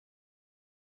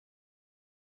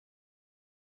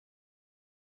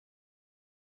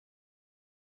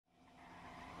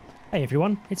Hey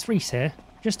everyone, it's Reese here.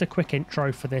 Just a quick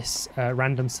intro for this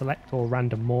random select or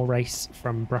random more race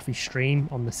from Bruffy's stream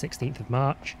on the 16th of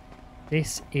March.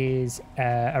 This is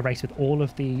a race with all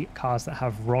of the cars that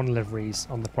have Ron liveries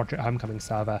on the Project Homecoming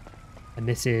server. And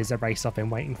this is a race I've been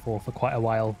waiting for quite a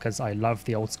while because I love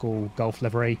the old school Golf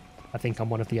livery. I think I'm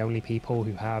one of the only people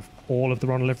who have all of the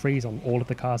Ron liveries on all of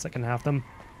the cars that can have them.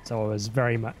 So I was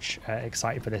very much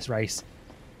excited for this race.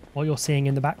 What you're seeing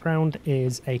in the background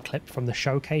is a clip from the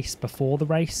showcase before the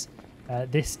race.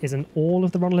 This isn't all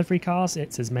of the Ron livery cars,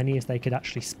 it's as many as they could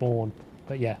actually spawn.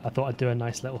 But yeah, I thought I'd do a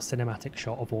nice little cinematic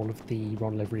shot of all of the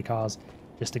Ron livery cars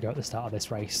just to go at the start of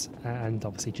this race, and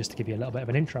obviously just to give you a little bit of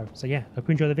an intro. So yeah, hope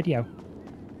you enjoy the video.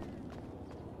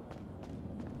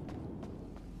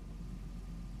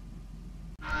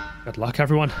 Good luck,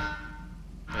 everyone.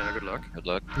 Yeah, good luck. Good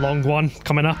luck. Long one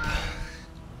coming up.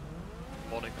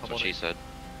 Morning, That's what she said.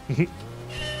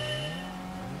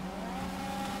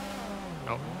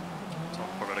 Oh,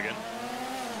 forgot again.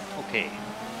 Okay.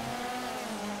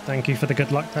 Thank you for the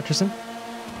good luck, Tetcherson.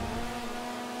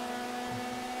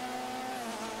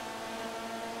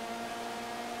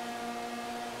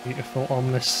 Beautiful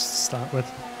on this to start with.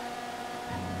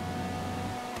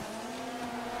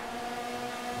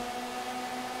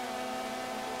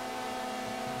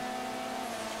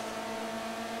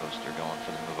 Poster going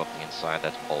for the move up the inside.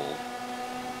 That's bold.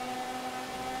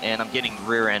 And I'm getting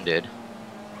rear-ended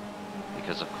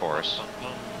because, of course.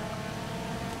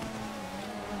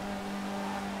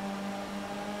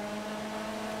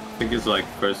 I think it's like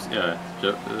first, yeah,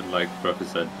 like Bruffy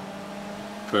said,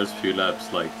 first few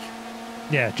laps, like.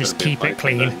 Yeah, just keep it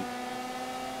clean.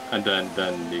 And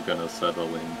then you're gonna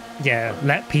settle in. Yeah,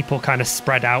 let people kind of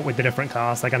spread out with the different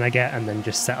cars they're gonna get, and then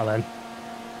just settle in.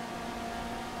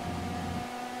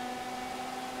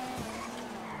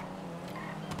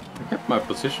 I kept my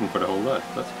position for the whole lap.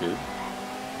 That's good.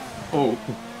 Oh,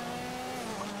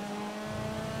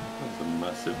 that's a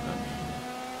massive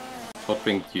bench.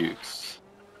 Topping Dukes.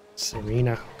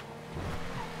 Serena.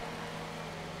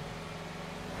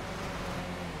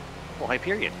 Oh,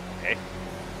 Hyperion. Okay.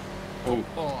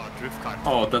 Oh, Drift card.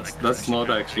 oh, that's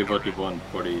not actually what you want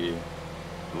for the.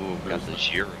 Ooh, got the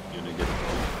shear. You're gonna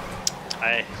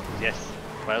get Yes.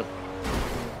 Well.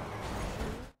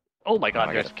 Oh my god,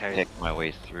 I I gotta gotta pick my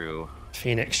way through.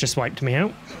 Phoenix just wiped me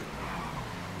out.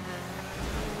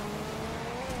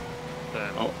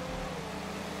 Oh.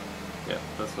 Yeah,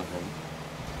 that's not him.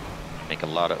 Make a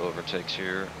lot of overtakes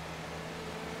here.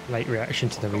 Late reaction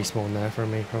to the respawn there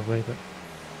from me, probably, but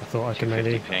I thought I could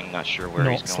 250 maybe ping, not sure where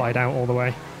he's not going. slide out all the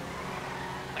way.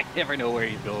 I never know where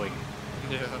he's going.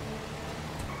 Yeah.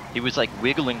 He was like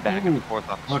wiggling back and forth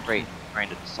on the Okay. straight, trying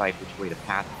to decide which way to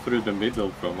pass. Through the middle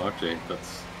from RJ.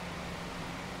 That's.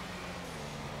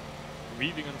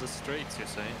 Weaving on the straights, you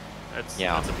say? That's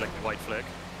Yeah. a black and white flag.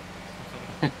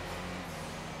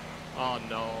 Oh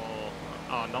no.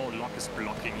 Oh no, Lock is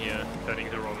blocking here, turning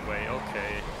the wrong way.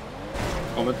 Okay.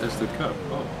 Oh, but there's the cup.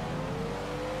 Oh.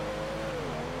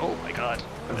 Oh my god.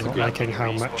 I'm not liking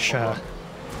how much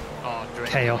Oh, Drake.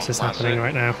 chaos is happening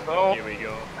right now. Oh, Here we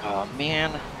go. oh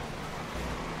man.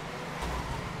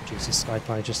 Juicy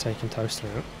Skypie just taking Toaster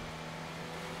out.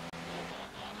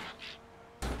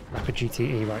 Rapid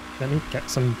GTE, right, let me get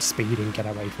some speed and get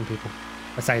away from people.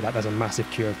 I say that there's a massive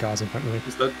queue of cars in front of me.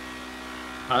 Is that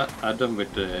Adam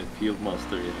with the field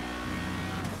monster here?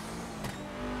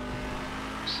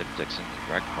 Sip Dixon,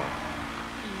 drag car.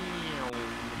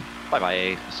 Bye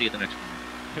bye. See you at the next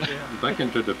one. Yeah. Back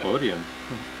into the podium.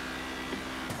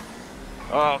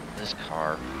 Oh, this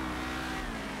car.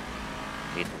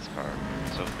 Hate this car.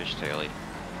 So fishtaily.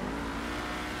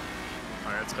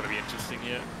 Alright, it's gonna be interesting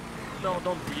here. No,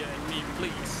 don't react me,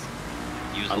 please.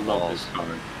 Use I the love walls. this car.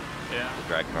 Yeah. The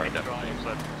drag car. I tried,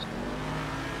 but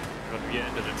got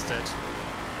re-ended instead.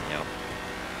 Yep.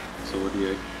 So what do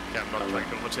you? Yeah, I'm not trying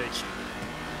to overtake.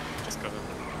 Just gonna.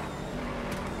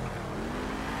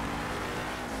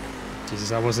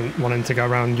 Jesus, I wasn't wanting to go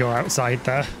around your outside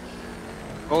there.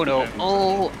 Oh no.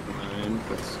 Oh.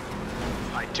 That's,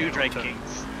 I do drag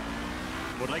kings.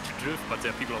 Would like to drift, but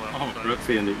there are people around. oh,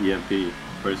 Bruffy and the EMP.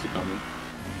 Where is he coming?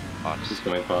 Oh, He's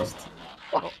going fast.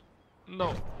 Oh,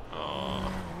 no.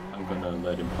 Oh. I'm gonna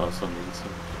let him pass on me. So.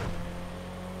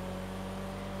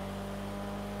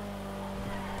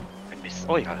 I missed.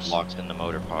 Oh, he got locked in the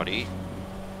motor potty.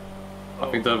 I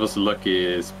think that was a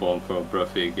lucky spawn for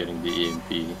Bruffy getting the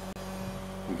EMP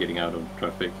and getting out of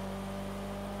traffic.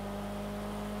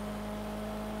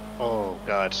 Oh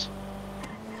god.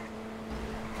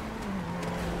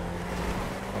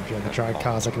 Yeah, the drag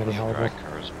cars are going to be horrible. Drag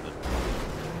cars, but...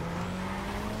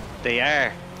 They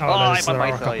are. Oh, I'm on there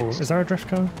my are a couple. side. Is there a drift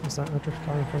car? Is that a drift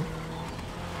car in front?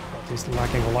 God, he's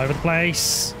lagging all over the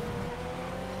place.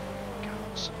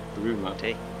 Through, man.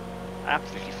 Take.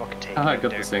 Absolutely fucking take Ah, it I out got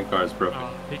there. the same car as Bruffy.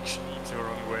 Oh, big sheep the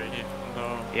wrong way.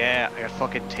 No. Yeah, I got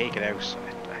fucking take it out. I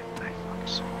fucking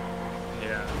suck.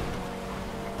 Yeah.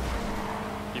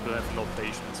 People have no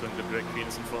patience when the drag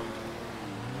queen's in front.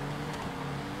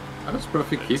 How does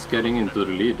Bruffy keep getting into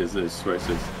the lead as this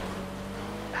races?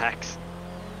 Hacks.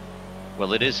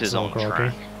 Well, it is his all own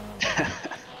groggy. track.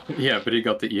 Yeah, but he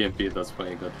got the EMP, that's why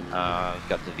he got the lead.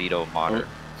 Got the veto modder.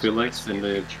 Felix in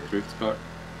the drift car.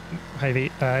 Hey,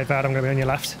 Vad, I'm going to be on your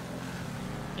left.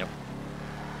 Yep.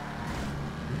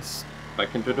 It's-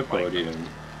 Back into the podium.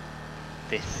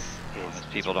 This As is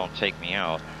people don't take me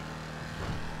out.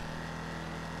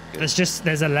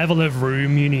 There's a level of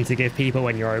room you need to give people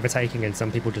when you're overtaking, and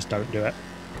some people just don't do it.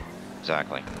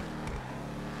 Exactly.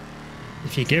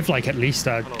 If you give like at least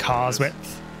a Hello, car's Lewis.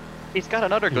 width, He's got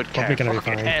another good car. probably gonna be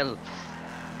Fucking fine. hell.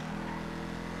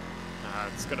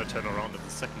 It's gonna turn around in the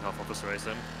second half of this race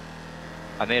then.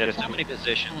 I made it so many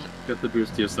positions. Got the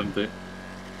boost here someday.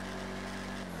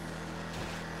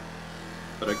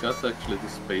 But I got actually the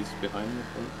space behind me.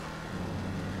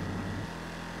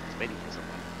 It's waiting for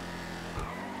someone.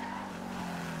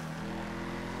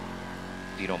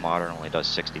 Veto modder only does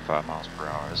 65 miles per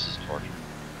hour. This is torture.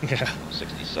 yeah,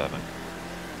 67.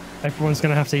 everyone's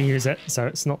gonna have to use it, so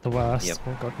it's not the worst. Yep.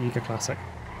 Oh god, Yuga Classic.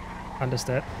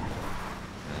 Understood.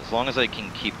 As long as I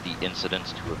can keep the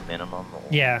incidents to a minimum or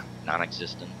Yeah,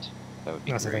 non-existent, that would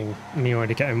be that's the great. thing. Me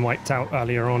already getting wiped out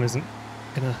earlier on isn't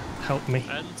gonna help me.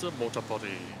 And the motor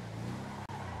body.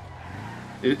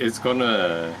 It's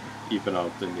gonna even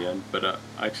out in the end, but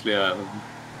actually I'm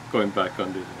going back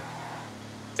on the Got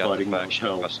the sliding mode faction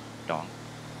hell. bust down.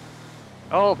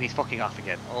 Oh, he's fucking off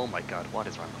again. Oh my god, what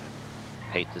is wrong with him?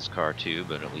 Hate this car too,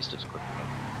 but at least it's quicker than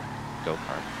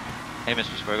go-kart. Hey,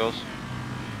 Mr. Squiggles.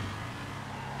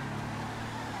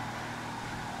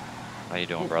 How you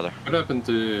doing, brother? What happened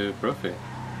to Bruffy?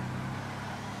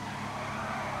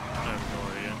 I have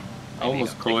no idea. I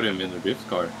almost caught him in the drift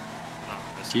car.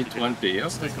 T20, yeah.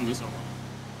 Taken with someone.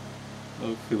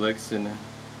 Oh, Felix in a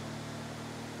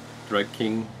Drag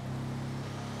King.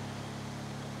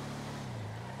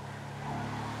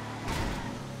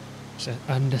 It's an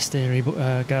understeery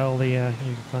girl, the Yuga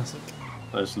Classic.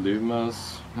 There's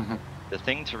Lumas. The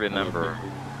thing to remember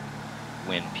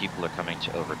when people are coming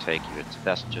to overtake you, it's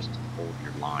best just to hold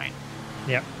your line.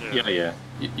 Yep. Yeah.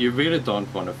 You really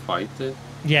don't want to fight it.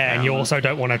 Yeah, and you Yeah. also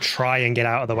don't want to try and get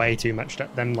out of the way too much.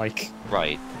 Let them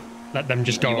Right. let them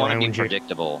just go You want to around be you.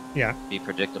 predictable. Yeah. Be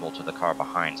predictable to the car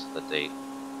behind so that they,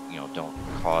 don't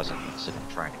cause an incident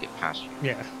trying to get past you.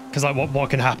 Yeah, because like what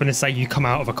can happen is, say you come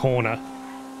out of a corner,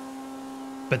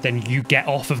 but then you get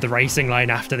off of the racing line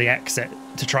after the exit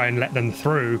to try and let them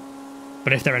through.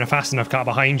 But if they're in a fast enough car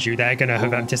behind you, they're going to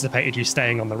have anticipated you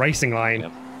staying on the racing line,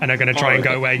 Yep. and are going to try and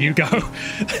Oh, go where you go.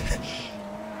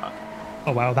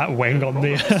 Oh wow, that wing on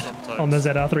the on the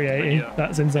ZR380, Yeah.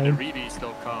 that's In a insane. really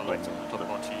slow car like the motor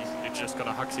body, you're just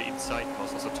gonna hug the inside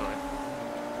most of the time.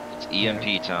 It's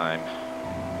EMP time.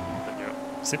 Then you're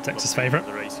Siptex's not favourite.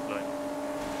 on the racing line.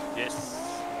 Yes.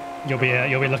 You'll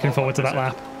be looking forward to that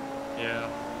lap. Yeah.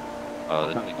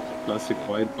 Classic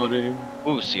wide body.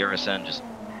 Ooh, CRSN just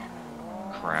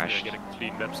Yeah, crashed. get a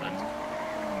clean lap time.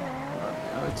 On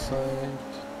the outside.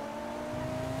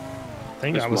 I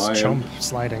think There's that was Mayan. Chomp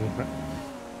sliding, but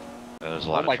There's a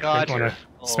Oh lot my of god. I want to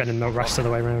Oh, spinning the rest of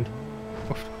the way around.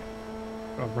 Oof.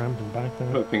 Got rammed and back there.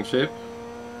 Hoping shape.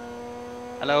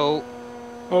 Hello.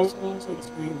 Oh, it's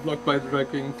being blocked by the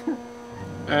Drag King.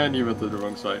 And you went to the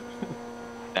wrong side.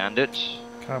 Bandit,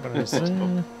 Carbon is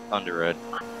there. Thunder Red.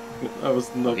 I was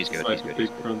not He's the good, side he's to good, pick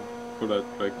he's good. for that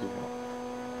Drag King.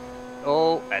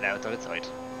 Oh, and out on its side.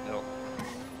 No.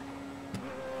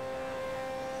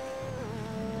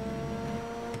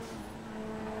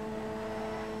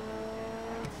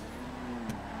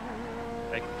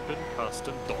 Acton,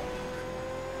 Custom, Donk.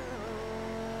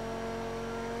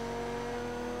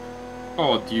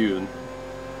 Oh, Dune.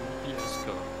 Yes,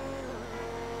 go.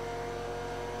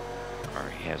 Or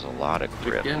he has a lot of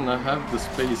grip. Again, I have the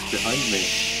space behind me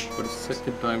for the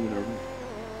second time in a row.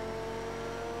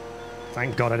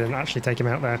 Thank God I didn't actually take him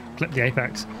out there. Clip the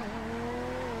apex.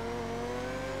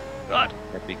 God.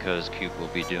 Because Coop will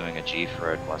be doing a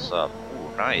G-Fred. What's up?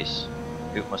 Ooh, nice.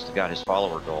 Coop must have got his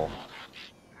follower goal.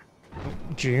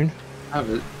 June. I have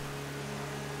a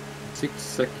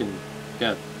 6-second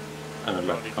gap and a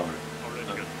left car. Already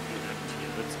got clean lap here,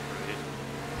 that's great.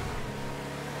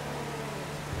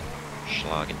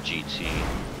 Schlagen GT.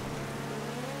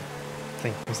 I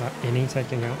think was that Innie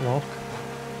taking out Lock.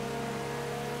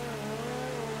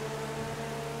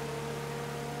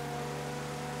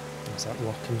 Does that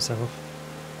lock himself?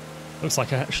 Looks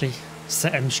like I actually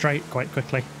set him straight quite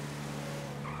quickly.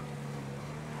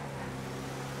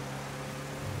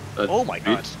 Oh my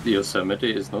God. The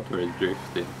Yosemite is not very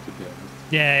drifty, to be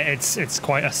honest. Yeah, it's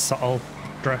quite a subtle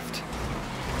drift.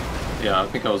 Yeah, I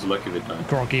think I was lucky with that.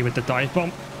 Groggy with the dive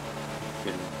bomb.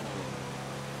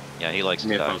 Yeah, he likes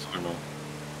to dive.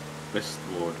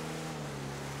 Westward.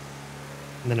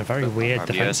 And then a very weird RBS,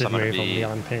 defensive I'm gonna move on the be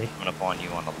IMP. coming up on you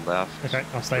on the left. Okay,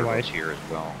 I'll stay wide. Here as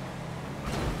well.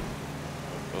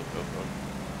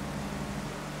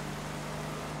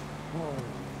 Oh.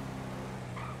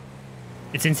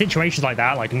 It's in situations like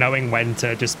that, like knowing when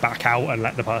to just back out and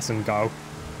let the person go.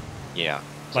 Yeah.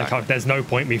 Like, Exactly. there's no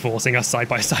point me forcing us side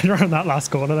by side around that last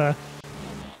corner there.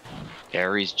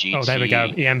 Aries GT. Oh, there we go.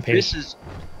 EMP. This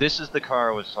is the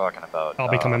car I was talking about. I'll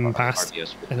be coming past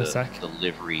RBS with in a sec. The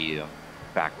livery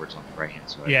backwards on the right hand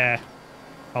side. Yeah.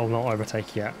 I'll not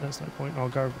overtake yet. There's no point. I'll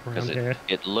go around here.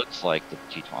 It looks like the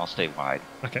T20. I'll stay wide.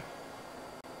 Okay.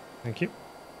 Thank you.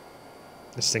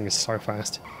 This thing is so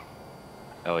fast.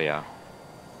 Oh yeah.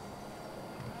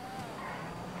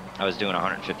 I was doing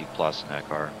 150 plus in that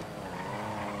car.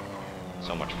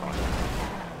 So much fun.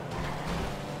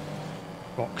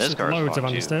 Box This with car's loads fun,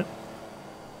 of too. understeer.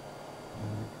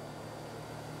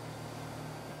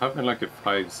 Having like a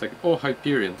 5-second. Oh,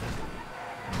 Hyperion.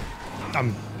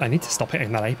 I need to stop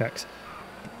hitting that apex.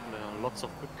 There are lots of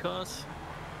good cars.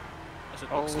 As it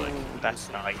Oh, looks like. that's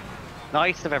nice.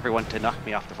 Nice of everyone to knock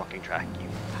me off the fucking track, you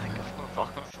bag of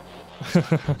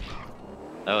fuck.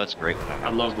 Oh, that's great. I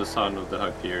love the sound of the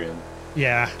Hyperion.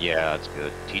 Yeah. Yeah, it's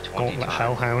good. T20 Gauntlet time.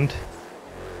 Hellhound.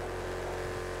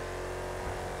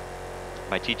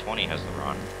 My T20 has the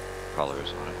wrong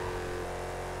colors on it.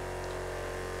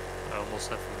 I almost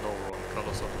have no wrong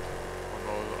colors on it. On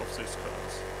all of these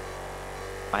cars.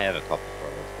 I have a couple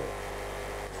colors, but...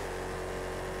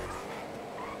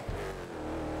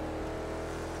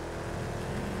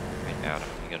 Right, Adam,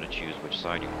 you gotta choose which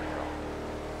side you want to go.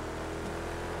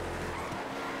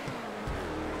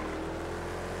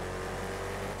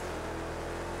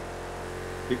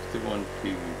 $51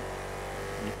 to...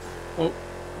 Oh,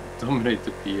 dominate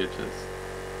the PHS.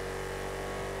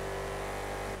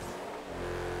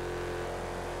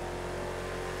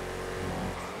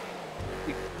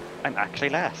 I'm actually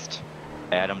last.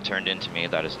 Adam turned into me.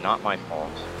 That is not my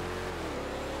fault.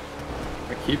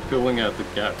 I keep filling out the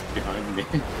gap behind me.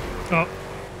 Oh.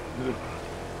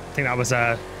 I think that was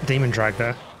a demon drag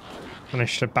there.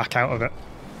 Managed to back out of it.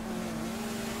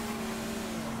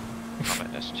 I'm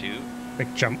at S2.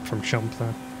 Big jump from Chump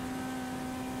there.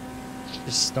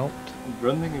 Just stopped. I'm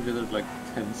running with a like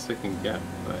 10-second gap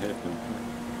ahead of me.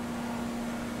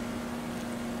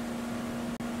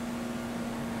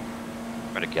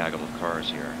 Quite a gaggle of cars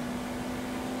here.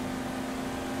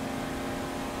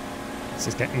 This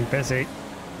is getting busy.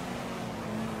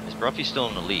 Is Bruffy still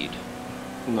in the lead?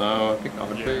 No, I think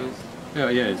RJ is... Yeah,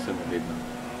 he's in the lead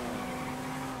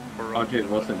now. RJ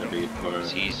was in the lead for...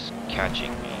 He's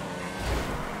catching me.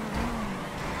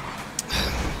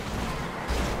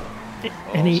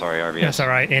 Any, sorry, RBS. That's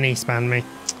alright, any span me.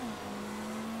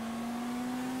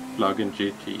 Plug-in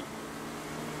GT.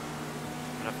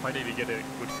 And I finally get a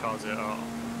good car there.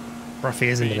 Bruffy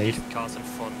is in the lead. Cars in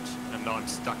front, and now I'm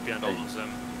stuck behind all of them.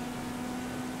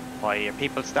 Why are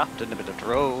people stopped in the middle of the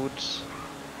road?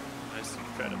 That's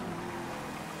incredible.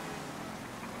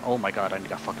 Oh my god, I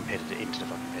got fucking pitted into the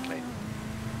fucking pit lane.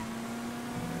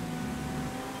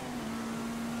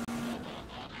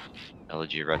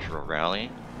 LG Retro Rally.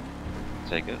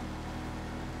 Take it.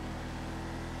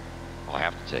 Well, I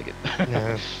have to take it.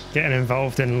 Yeah, getting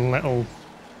involved in little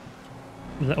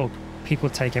people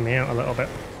taking me out a little bit.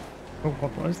 Oh,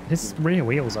 what is, his rear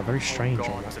wheels are very strange. Oh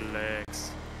on god, that. the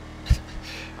legs.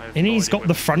 I have And no he's idea got where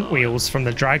the to front start. wheels from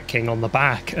the Drag King on the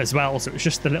back as well, so it's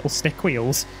just the little stick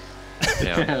wheels.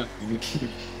 Yeah.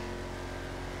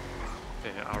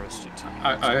 Yeah, RSGT.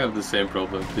 I have the same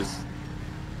problem because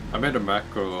I made a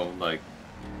macro on like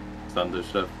Thunder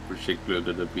Chef which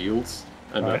included the wheels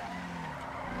and Right.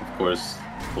 of course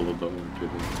followed them into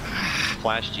the...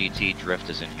 Flash GT Drift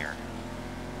is in here.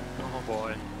 Oh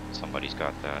boy. Somebody's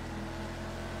got that.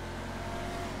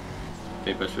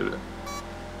 Maybe I should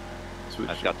switch.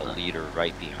 I've got the leader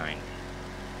right behind.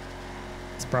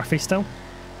 Is Bruffy still?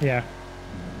 Yeah.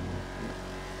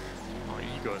 Oh,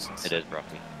 egos and It is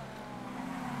Bruffy.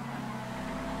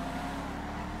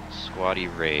 Squatty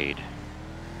Raid.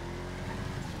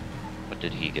 What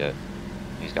did he get?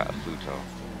 He's got a Futo.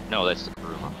 No, that's the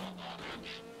Kuruma.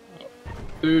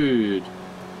 Dude,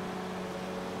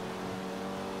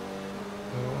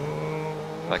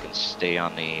 If I can stay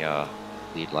on the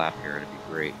lead lap here, it'd be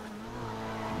great.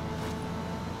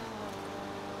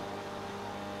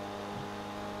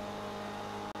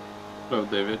 Hello,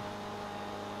 David.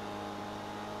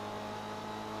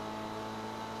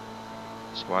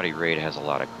 Squatty Raid has a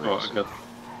lot of Oh, grips. I got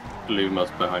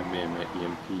Lumas behind me and my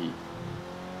EMP.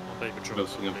 Oh, baby, drop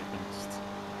Closing up baby. against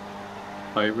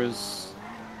Iris.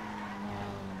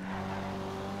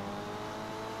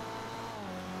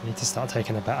 Need to start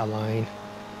taking a better line.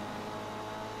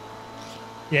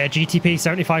 Yeah, GTP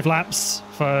 75 laps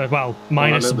for, well,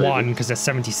 minus David. one because there's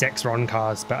 76 Ron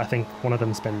cars, but I think one of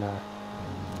them's been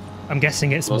I'm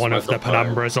guessing it's Lost one my of the top five.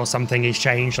 penumbras or something he's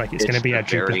changed, like it's going to be a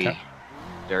duplicate.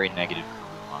 Very negative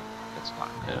one. That's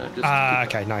not Just Ah,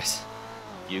 keep okay, nice.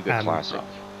 Yuga Classic.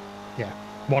 Yeah,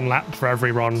 1 lap for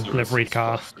every Ron that. liveried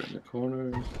car. Faster in the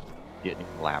corners. Getting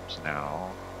laps now.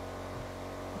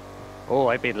 Oh,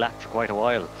 I've been lapped for quite a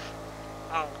while.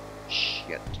 Oh,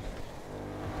 shit.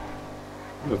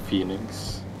 The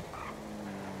Phoenix.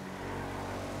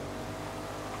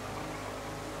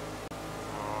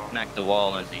 Smacked the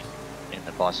wall in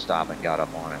the bus stop and got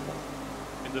up on it.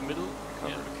 In the middle?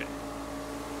 Yeah, okay.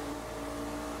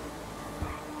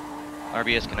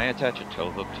 RBS, can I attach a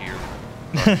tow hook to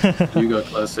your... You got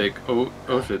classic. Oh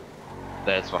shit.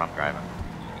 That's what I'm driving.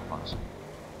 Classic.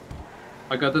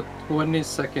 I got a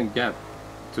 20-second gap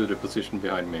to the position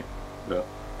behind me. Yeah.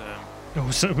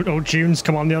 June's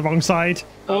come on the wrong side.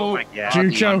 Oh my god,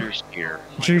 Jujo. the understeer.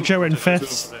 Jujo in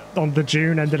 5th on the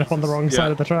June ended up on the wrong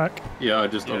side of the track. Yeah, I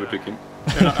just overtook him.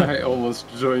 And I almost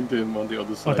joined him on the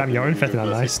other side. Oh damn, you're in 5th now,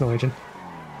 Classic. nice, Norwegian.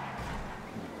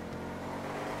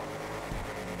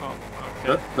 Oh,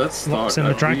 okay. That start, Lots in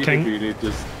the drag really, king. really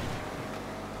just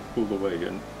pulled away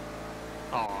and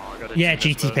Oh, I got a Yeah,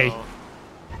 G as well GTP. now.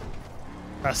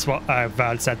 That's what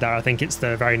I've said there. I think it's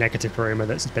the very negative rumor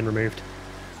that's been removed.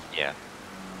 Yeah.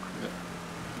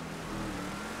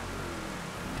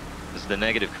 This is the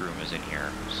negative crew is in here,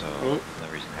 so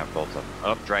no reason to have both of them.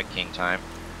 Up, Drag King time.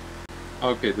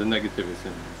 okay, the negative is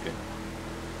in. Okay.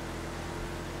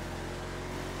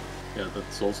 Yeah,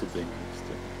 that's also dangerous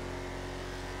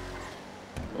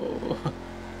too. Oh.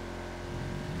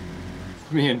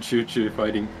 Me and Choo Choo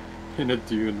fighting in a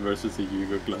Dune versus a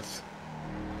Yugo class.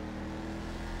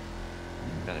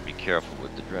 Gotta be careful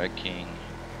with the Drag King.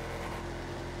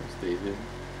 There's David.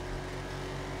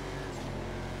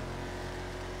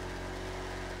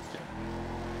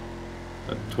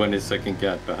 That 20-second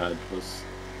gap I had was...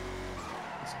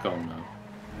 it's gone now.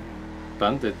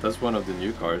 Bandit, that's one of the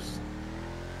new cars.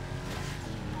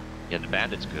 Yeah, the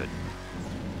Bandit's good.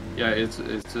 Yeah, it's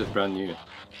brand new.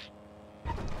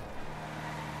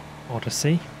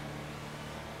 Odyssey.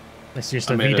 This is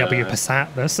just I a made VW a-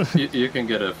 Passat, this. You can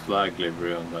get a flag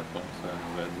livery on that one,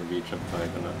 so the Norwegian flag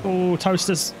on that. Oh,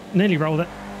 Toasters nearly rolled it.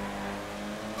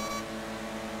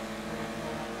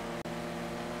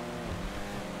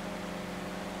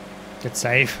 Good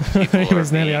save. People He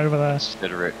was are nearly being over there.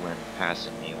 considerate when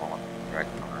passing me while I'm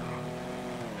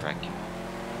Drag King.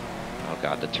 Oh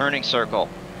god, the turning circle.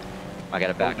 I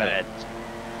gotta back up.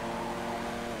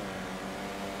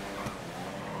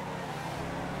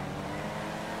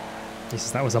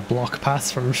 Jesus, that was a block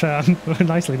pass from Shan.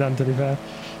 Nicely done, to be fair.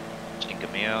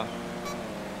 Chingamio.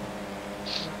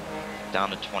 Down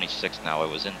to 26 now, I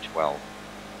was in 12.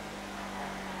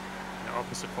 Yeah,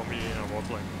 opposite for me, I was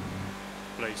like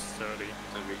place 30,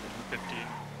 15.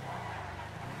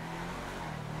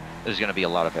 There's gonna be a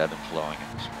lot of ebb and flowing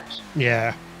in this race.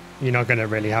 Yeah, you're not going to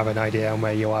really have an idea on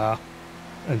where you are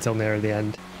until near the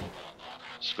end.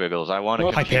 Squiggles, I want to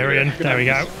Oh, Hyperion, there we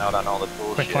go. out on all the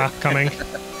bullshit. Quick lap coming.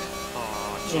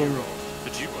 Oh, Giro.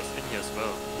 The Giro was in here as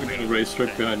well. With the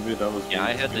racetrack behind me, that was... Yeah,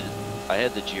 I really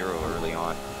had the Giro early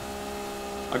on.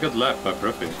 I got lapped by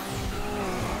Bruffy.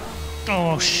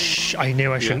 Oh, I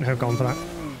knew I shouldn't have gone for that.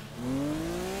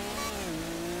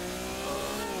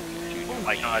 Oh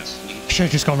my god. Should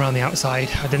have just gone around the outside.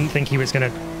 I didn't think he was going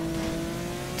to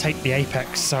take the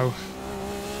apex so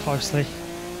closely.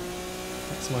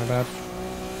 That's my bad.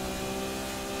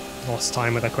 Lost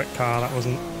time with a quick car. That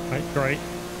wasn't like, great.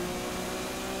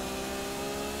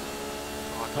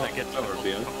 Oh, can I get to the over bottom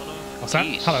here. corner? What's that?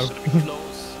 Jeez. Hello. Should have been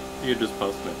close. You just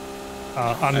passed me.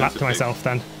 Unlapped a myself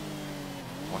then.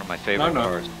 One of my favorite No.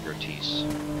 cars, your Ortiz.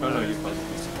 Oh no, you passed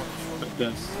me. But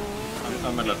that's...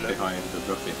 I'm a lap behind the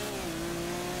Bruffy.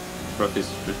 Bruffy's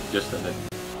just ahead.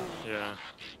 Yeah.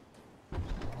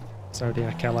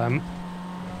 Zodiac LM.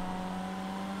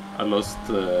 I lost...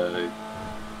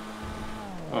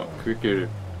 Oh, quicker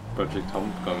Project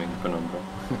Homecoming penumbra.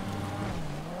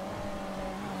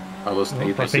 I lost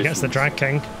 8 But he gets the drag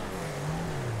king.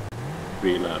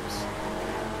 3 laps.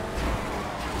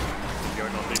 You're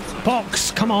not in such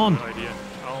Box, come on! good idea.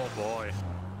 Oh boy.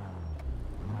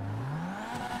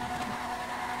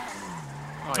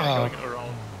 Oh, yeah, Oh. going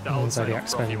around. The Oh, outside of Zodiac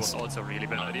Profi was spins. also a really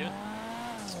bad idea.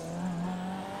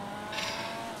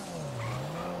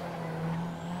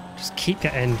 Just keep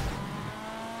getting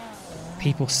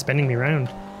people spinning me around.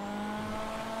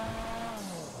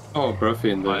 Oh,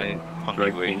 Bruffy in I the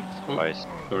punctuated Oh, twice.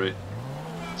 sorry.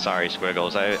 Sorry,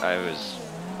 Squiggles. I was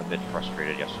a bit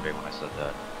frustrated yesterday when I said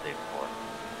that the day before.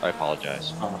 I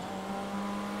apologize.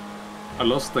 I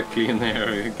lost the clean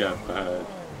air gap I had.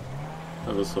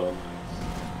 That was so nice.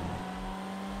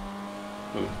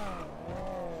 Ooh.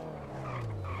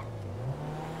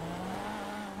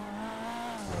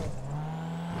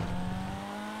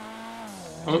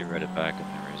 She read it back and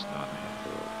there is none.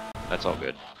 That's all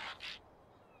good.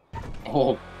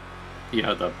 Oh, he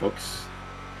had that box.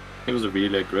 He was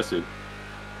really aggressive.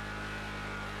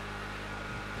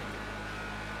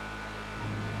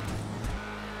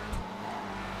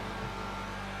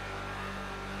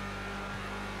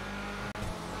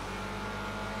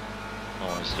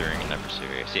 Always steering and never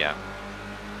serious. Yeah.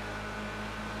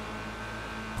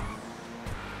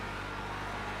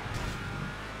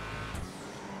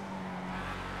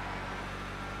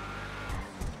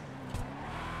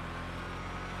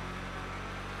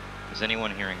 Is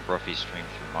anyone hearing Bruffy stream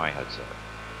through my headset?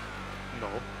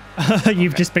 No.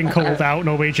 You've just been called out,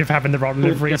 Norwegian, for having the wrong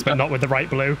liveries, but not with the right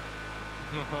blue.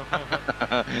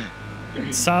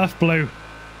 Surf blue.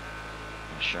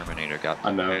 Shermanator got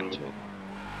I know. into.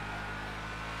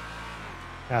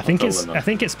 I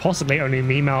think it's possibly only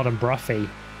me, Mild, and Bruffy.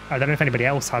 I don't know if anybody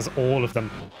else has all of them.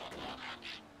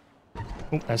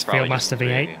 Oh, there's Probably Fieldmaster just three.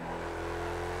 V8.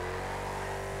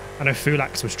 I know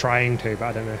Fulax was trying to, but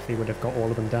I don't know if he would have got all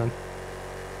of them done.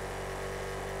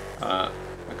 I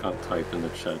can't type in the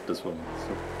chat as well.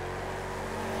 So.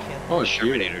 Oh, Oh,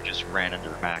 Shermanator just ran into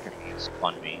the back and he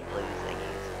spun me.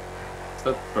 is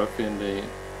that Bruffy in the...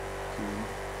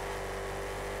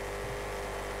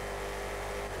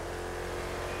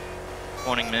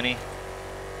 Morning, Minnie.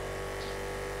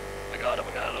 Oh my god,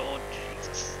 oh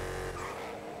Jesus.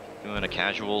 Doing a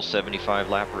casual 75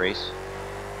 lap race.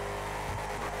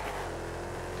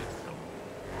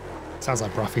 Sounds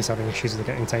like Bruffy's having issues with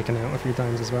getting taken out a few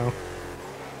times as well.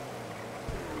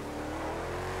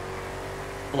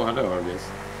 Oh, hello, Arby's.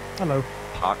 Hello.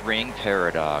 Hot Ring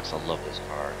Paradox. I love this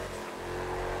car.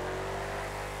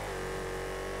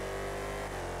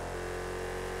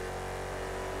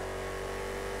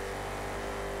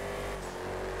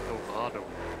 Dorado.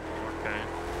 Okay.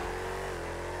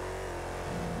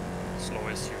 Slow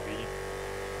SUV.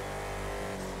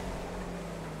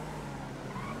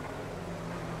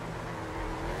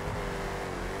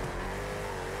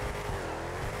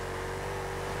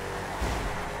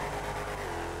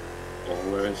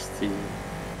 Oh, where is the...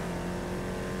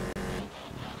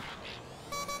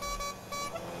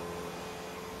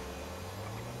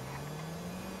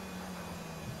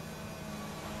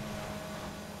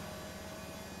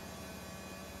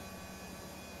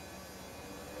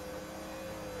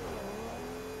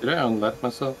 Did I unlap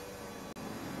myself?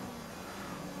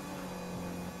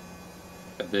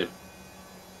 I did.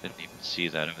 Didn't even see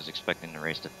that. I was expecting the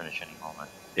race to finish any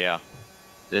moment. Yeah.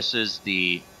 This is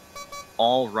the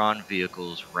all Ron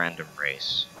vehicles random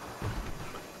race.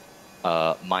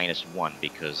 -1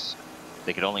 because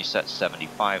they could only set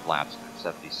 75 laps and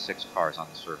 76 cars on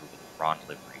the server with Ron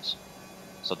liveries.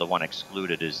 So the one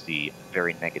excluded is the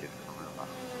very negative Kuruma.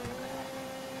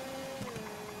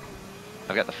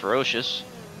 I've got the Ferocious.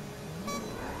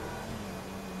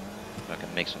 If I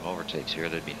can make some overtakes here,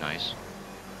 that'd be nice.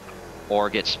 Or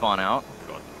get spun out.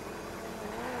 God.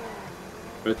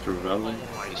 Retro Rally.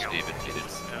 Oh my Just god. David did it.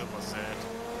 That was sad.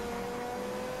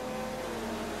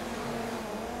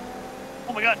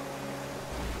 Oh my god!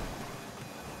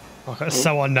 Oh, it's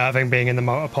so unnerving being in the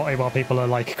motor potty while people are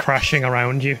like crashing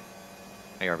around you.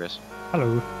 Hey, Arbis.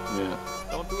 Hello. Yeah.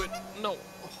 Don't do it. No.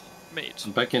 Mate.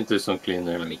 I'm back into some clean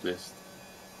air at least.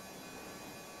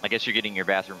 I guess you're getting your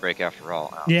bathroom break after all.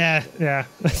 Now. Yeah, yeah.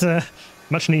 That's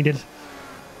much needed.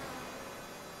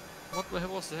 What the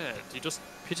hell was that? You just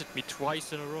pitted me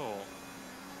twice in a row.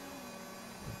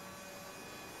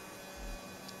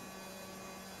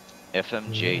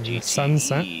 FMJ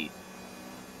Sunset.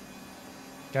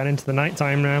 Going into the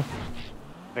nighttime now.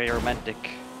 Very romantic.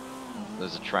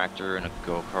 There's a tractor and a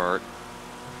go-kart.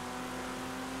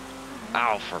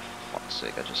 Ow, for fuck's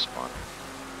sake, I just spawned.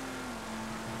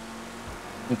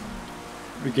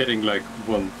 We're getting like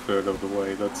 1/3 of the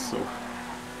way, that's so...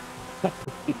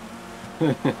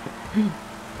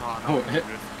 Oh,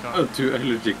 no, Oh, 2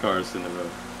 allergy cars in a row.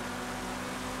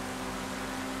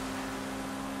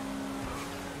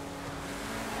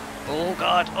 Oh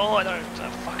god, oh I don't,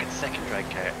 a fucking second drag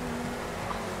car.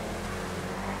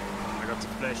 I got the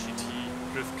flashy T.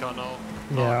 drift car now.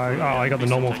 Yeah, cool, I got the please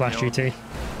don't normal take Flash me out. GT.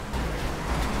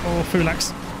 Oh,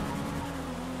 Fulax.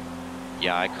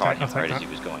 Yeah, I caught I'll him take right as that. he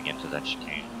was going into that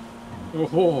chicane.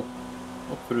 Oh,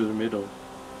 up through the middle.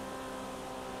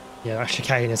 Yeah, that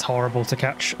chicane is horrible to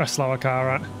catch a slower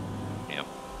car at. Yep.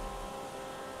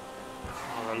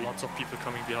 Oh, there are lots of people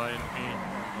coming behind me.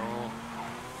 Oh,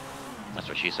 That's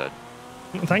what she said.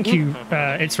 Thank you,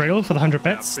 It's Real, for the 100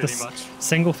 yeah, bits. pretty The much.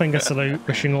 single finger salute,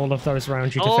 wishing all of those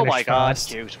around you to Oh finish my god, fast.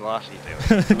 cute. What are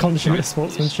you doing? Consummate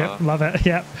sportsmanship. Love it.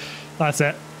 Yep. That's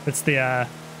it. It's the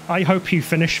I hope you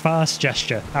finish fast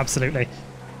gesture. Absolutely.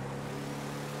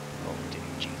 Oh, dear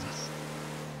Jesus.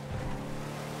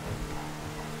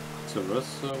 So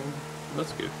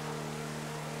that's good.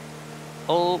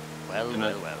 Oh, well, Can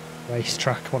I- well, well.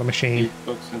 Racetrack, what a machine.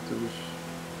 Beatbox into which...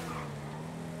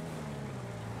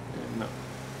 no.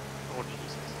 Oh,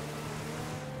 Jesus.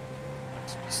 I'm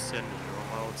just be standing here on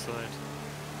my outside.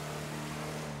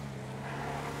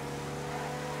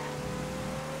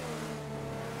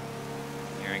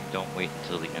 Hearing, don't wait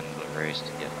until the end of the race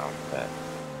to get out of bed.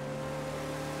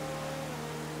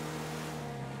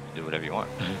 Do whatever you want.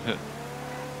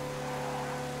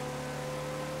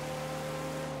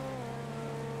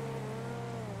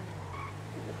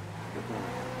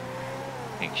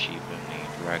 Pink sheep and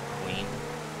the drag queen.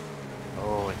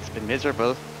 Oh, it's been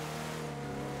miserable.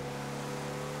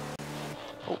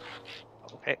 Oh,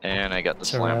 okay. And I got the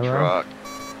slam Torero. truck.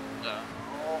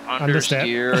 Understand.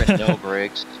 Understeer and no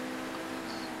brakes.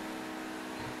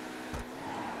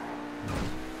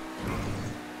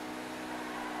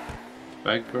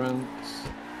 Backgrounds.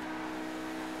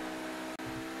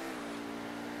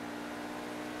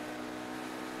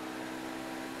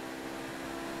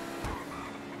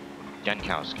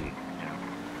 Jankowski. Yeah.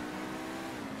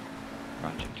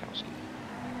 Ron Jankowski.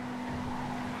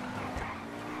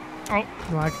 Oh,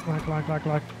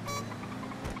 lag.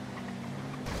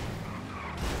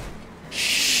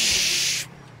 Shh.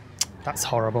 That's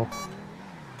horrible.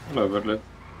 Hello, Berlin.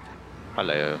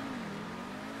 Hello.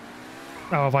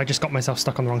 Oh, have I just got myself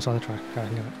stuck on the wrong side of the track? Okay, I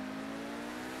can get it.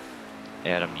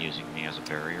 Adam using me as a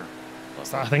barrier. Love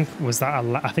So I that. think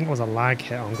it was a lag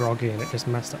hit on Groggy and it just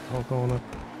messed up the whole corner.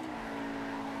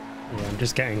 Yeah, I'm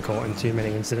just getting caught in too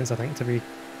many incidents, I think, to be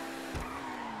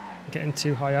getting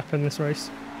too high up in this race.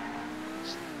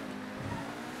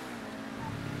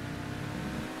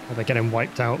 Either getting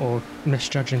wiped out or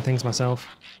misjudging things myself.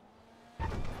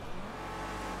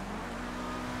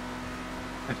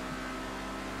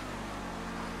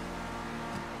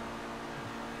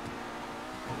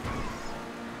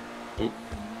 Oh.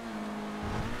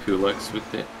 Few likes with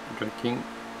the Drag King.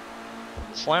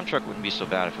 The slam truck wouldn't be so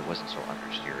bad if it wasn't so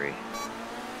understeery.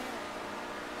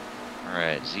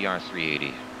 Alright,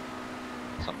 ZR380.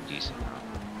 Something decent now.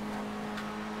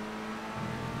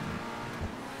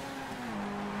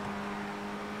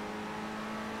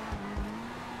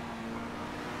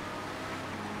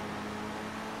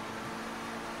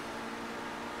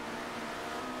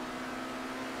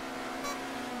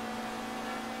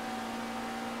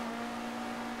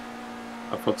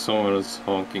 I thought someone was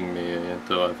honking me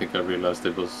until I think I realized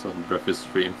it was on Breakfast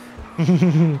stream.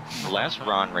 The last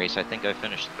Ron race, I think I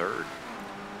finished third.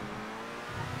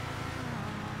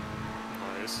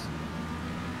 Nice.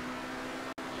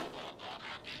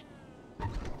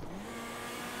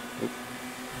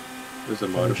 There's a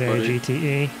motor MJ body.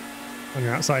 GTE on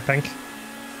your outside, Pink.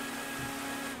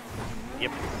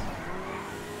 Yep.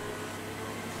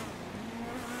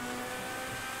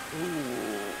 Ooh.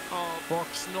 Oh,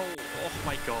 box, no. Oh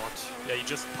my god. Yeah, you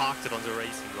just parked it on the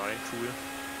racing line. Cool.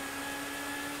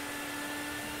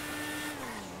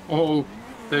 Oh,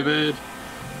 David!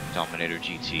 Dominator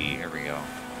GT, here we go.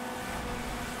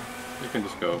 You can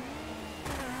just go.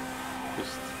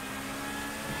 Just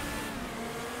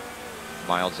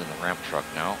Miles in the ramp truck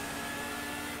now.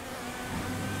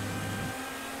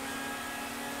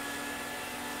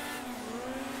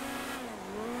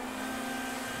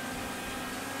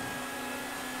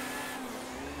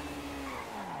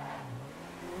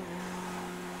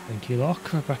 Thank you,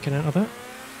 Locke. We're backing out of it.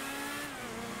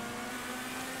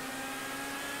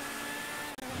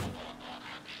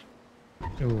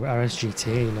 Ooh,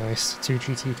 RSGT, nice. 2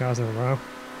 GT cars in a row.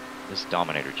 This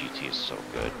Dominator GT is so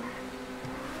good.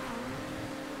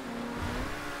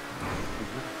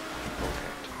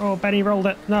 Oh, Benny rolled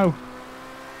it. No.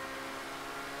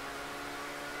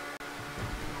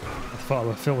 I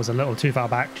thought Phil was a little too far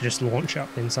back to just launch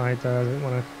up inside there. I didn't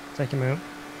want to take him out.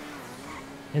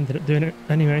 Ended up doing it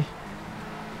anyway.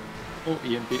 oh,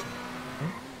 EMP.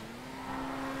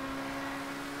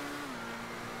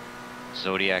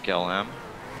 Zodiac LM.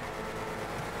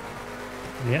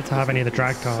 I'm yet to have any of the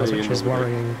drag cars, Say which is over there.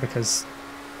 worrying because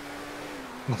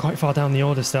I'm quite far down the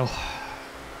order still.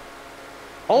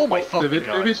 Oh my fucking David,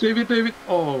 god. David!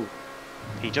 Oh,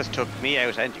 He just took me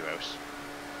out and you out.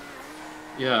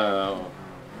 yeah.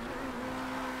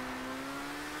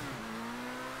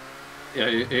 Yeah,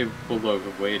 he pulled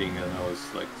over waiting and I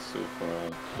was like so far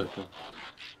out. But,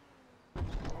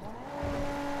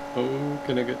 oh,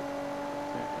 can I get...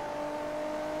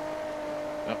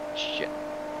 Oh, shit.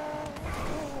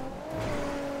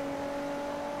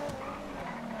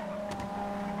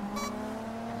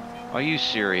 Are you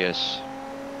serious?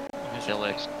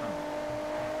 Felix?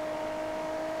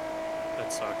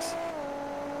 That sucks.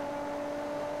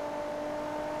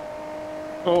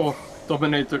 Oh,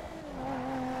 Dominator!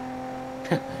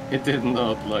 It did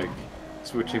not like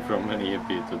switching from an EMP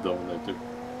to Dominator.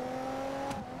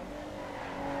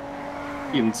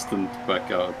 Instant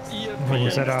back out. When you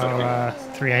said our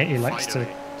 380 likes to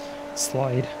Finally.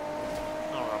 slide.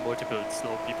 Oh, multiple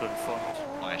slow people in front.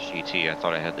 Flash GT, I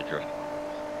thought I had the drift.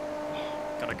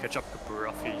 Gonna catch up to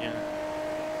Bruffy here.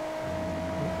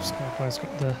 Skyfire's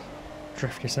got the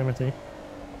drift Yosemite.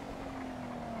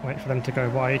 Wait for them to go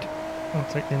wide. I'll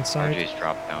take the inside. RJ's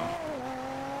dropped down.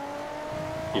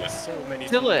 Yeah. So many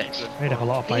Felix! people in Made up a front.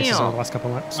 lot of places Damn. over the last couple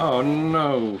of laps. Oh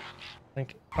no! I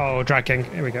think. Oh, Drag King.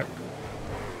 Here we go.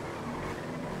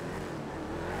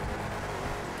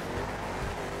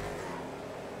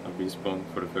 I respawned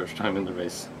for the first time in the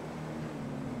race.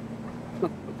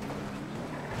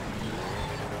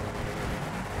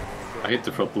 I hit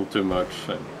the throttle too much.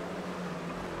 Stop,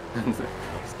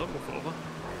 move over.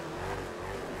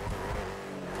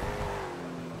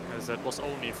 As that was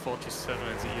only 47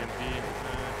 at the EMP.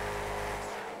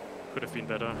 Could have been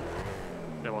better.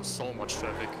 There was so much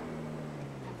traffic.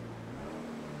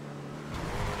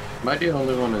 Am I the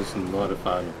only one who's not a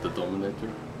fan of the Dominator?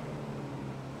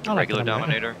 I like the Regular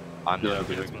Dominator? I'm Yeah, not.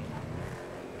 the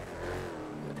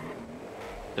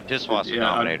The Pisswasser Yeah,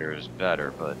 I'm- Dominator is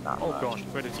better, but not Oh much. gosh,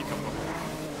 where did he come from?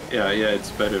 Yeah,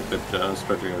 it's better, but I'm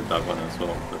struggling with that one as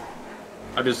well. But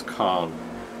I just can't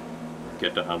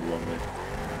get the handle on it.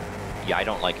 Yeah, I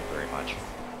don't like it very much.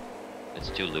 It's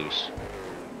too loose.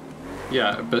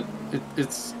 Yeah, but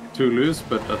it's too loose,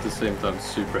 but at the same time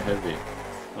super heavy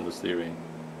on the steering.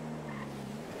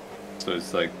 So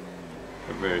it's like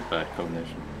a very bad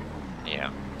combination.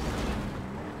 Yeah.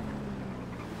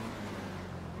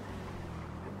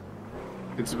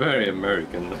 It's very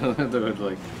American. They would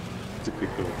like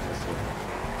typical muscle.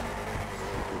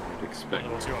 You would expect.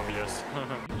 That was your obvious.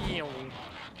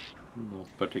 Not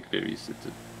particularly easy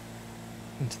to.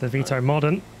 Into the Vito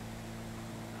Modern.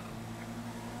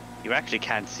 You actually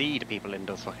can't see the people in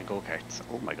those fucking go-karts.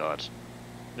 Oh my god.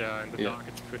 Yeah, in the Yeah. dark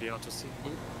it's pretty hard to see.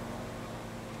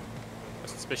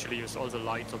 Especially with all the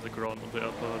lights on the ground on the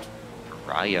airport.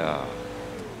 Raya.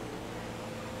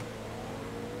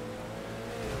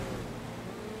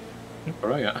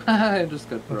 Alright, yeah. I just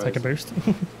got I'll take a Verizon.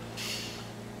 boost.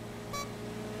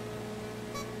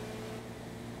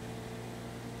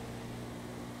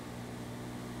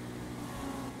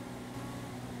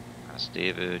 Past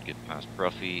David, get past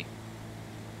Bruffy.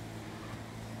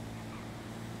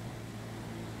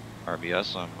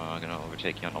 RBS, I'm gonna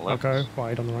overtake you on the I'll left. go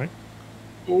wide on the right.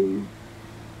 Oh.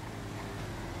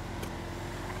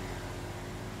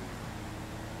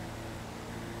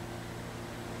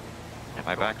 Am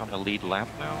I back on the lead lap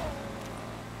now?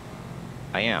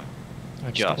 I am.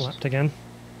 I just got Just. lapped again.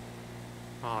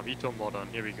 Ah, Vito Modern,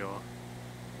 here we go.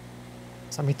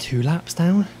 Is that me 2 laps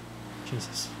down?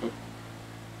 Jesus.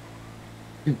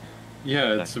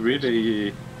 Yeah, it's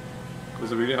really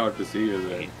hard to see you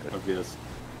there, obvious.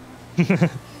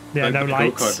 Yeah, like, no the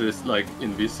lights. go-kart is like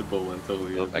invisible until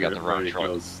you're I got the wrong very truck.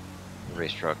 close.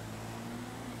 Race truck.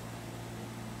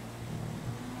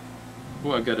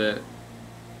 Oh, I got a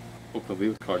open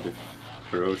wheel car, the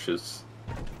ferocious.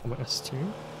 I'm at S2.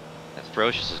 That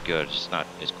Ferocious is good, it's just not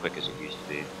as quick as it used to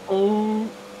be. Oh,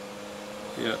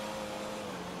 yeah.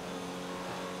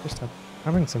 Just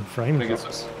having some frame I think it's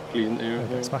drops. clean air Oh,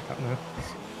 here. it's back up now.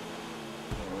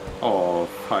 Oh,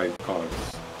 5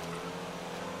 cars,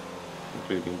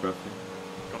 including Bruffy.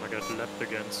 Gonna get lapped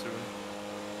again soon.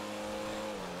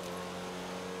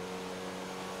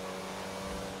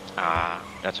 Ah,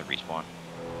 that's a respawn.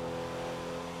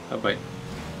 Oh, bye.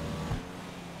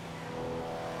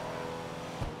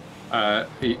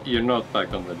 You're not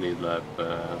back on the lead lap,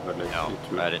 but let's No,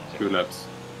 do I didn't think 2 so. laps.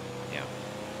 Yeah.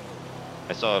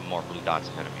 I saw more blue dots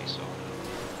ahead of me, so.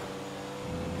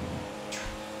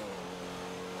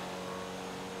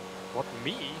 What,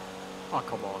 me? Oh,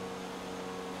 come on.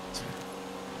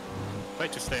 Try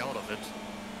to stay out of it.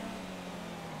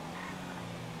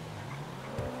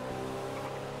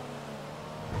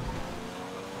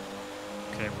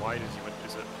 Okay, why did you went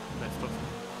to the left of?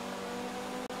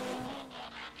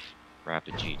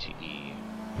 Rapid GTE.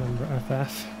 Number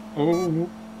FF. Oh!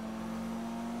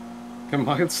 Can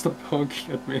Miles stop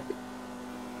honking at me?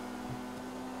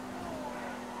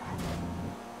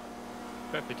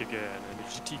 Traffic again, and the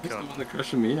GT He's the car. one that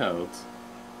crashing me out.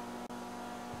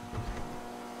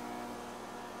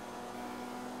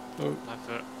 Oh, I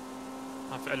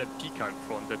have a LMP car in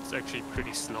front that's actually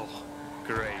pretty slow.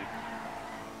 Great.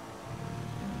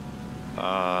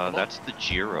 That's the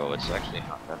Giro. It's actually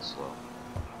not that slow.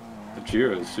 the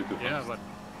Giro is super fast. Yeah, but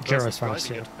Gyro's Burst is fast,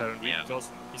 driving yeah. it apparently Yeah. because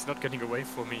he's not getting away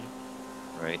from me.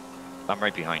 Right? I'm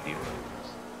right behind you.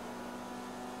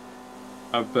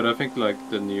 But I think like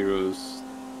the Nero's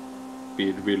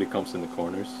speed really comes in the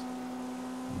corners.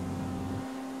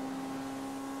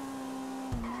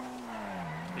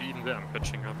 Even there, I'm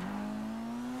catching up.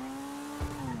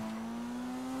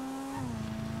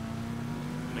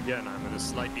 And again, I'm in a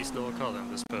slightly slower car than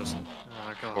this person. Oh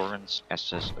my god. Torrance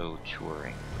SSO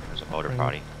Touring. There's a motor Right.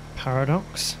 body.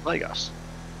 Paradox. Vegas.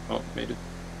 Oh, made it.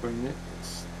 4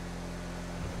 minutes.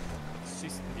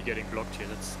 Seems to be getting blocked here,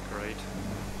 that's great.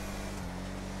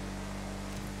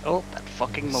 Oh, that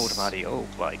fucking motor body. Oh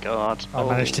my god. I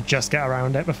managed to just get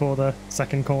around it before the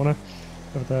second corner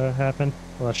of the hairpin.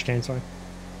 Well, that's changed, sorry.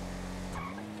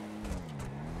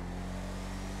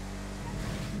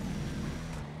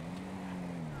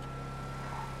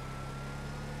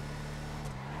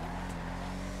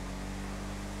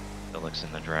 Felix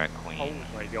and the Drag Queen.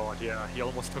 Oh my god, yeah, he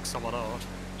almost took someone out.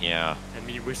 Yeah. And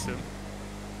me with him.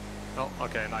 Oh,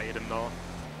 okay, and I hit him now.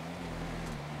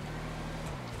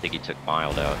 I think he took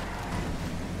Mild out.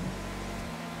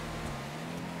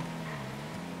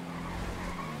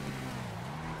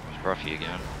 There's Ruffy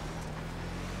again.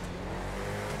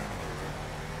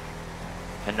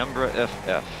 Penumbra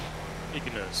FF.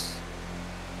 Ignis.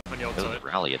 On the Oh, the outside.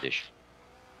 Rally Edition.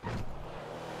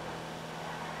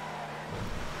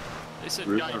 Is it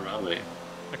Route guy? Rally.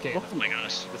 Okay, Oh my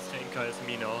gosh. the same guy as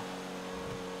me now.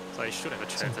 So I should have a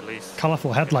chance at least.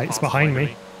 Colourful headlights Pass behind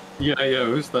me. finally. Yeah,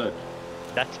 who's that?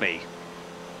 That's me.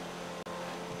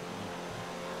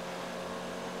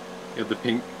 Yeah, the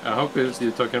pink. I hope you're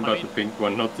talking about the pink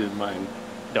one, not the mine.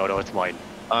 No, it's mine.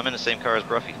 I'm in the same car as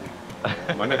Bruffy.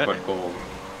 Mine is quite cool.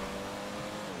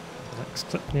 Let's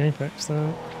clip the apex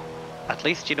there. At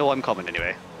least you know I'm coming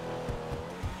anyway.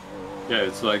 Yeah,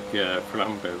 it's like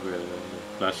Flambe with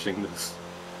flashing this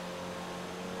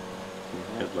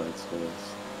headlights for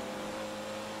us.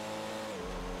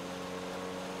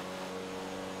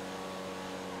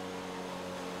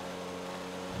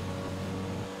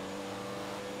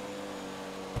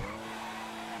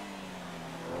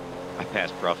 I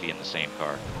passed Bruffy in the same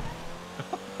car.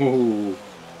 Ooh,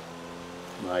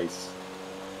 nice.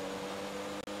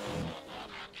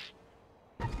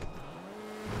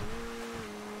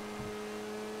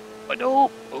 Oh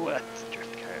no! Oh, that's a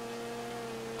drift car.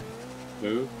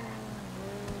 Move.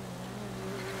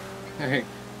 Hey.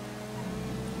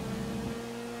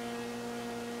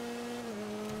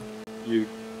 You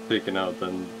taken out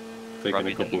and taken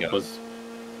Probably a couple didn't of go. buzz.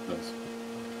 Nice.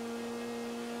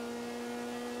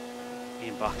 Me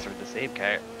and Box are in the same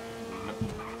car.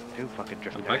 Two fucking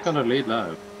drift Am I cars. gonna lead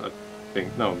lap? I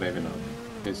think. No, maybe not.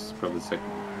 He's probably second.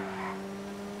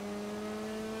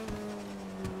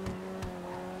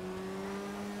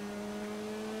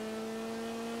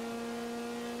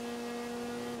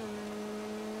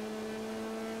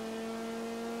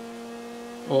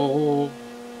 Oh,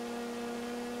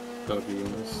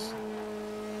 Venus.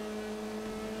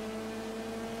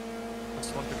 I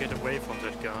just want to get away from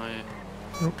that guy.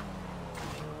 Rumor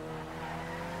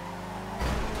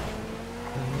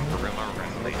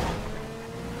Rally.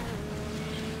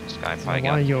 Skypie Why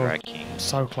got the you're Drag King.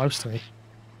 so close to me?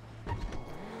 Oh,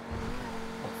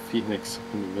 Phoenix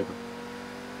in the middle.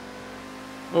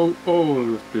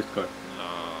 Oh, this guy.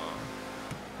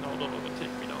 No, don't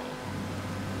overtake me now.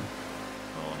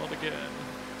 No, not again.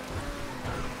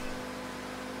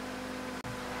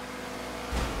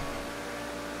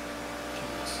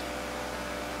 Jeez.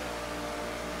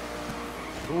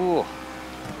 Ooh.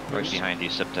 Right behind you,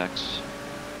 Subtex.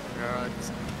 Yeah,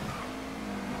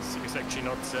 it's actually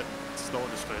not that slow in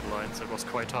the straight line, so it was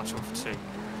quite hard to overtake.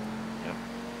 Yep.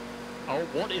 Oh,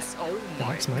 what is... Oh my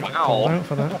Thanks, mate. Wow. Called out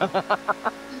for that.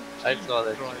 I saw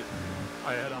that. God.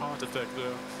 I had a heart attack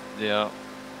there. Yeah.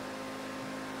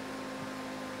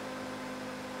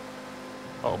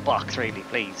 Oh, Box, really,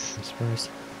 please. I suppose.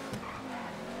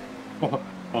 Oh,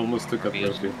 almost took a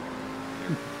Feels- trophy.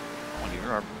 Well,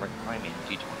 you're right behind me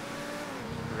in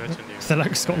T20. Retinue.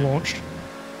 Felix got launched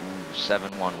Ooh,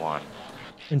 711.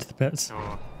 into the pits.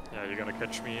 Oh, yeah, you're gonna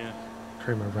catch me here.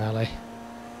 Kruma Rally.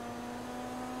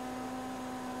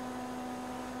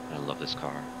 I love this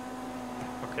car.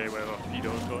 Okay, where are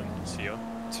Vito going? It's here.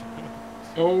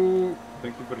 Oh,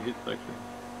 thank you for the hit, actually.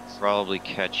 Probably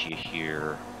catch you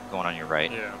here. Going on your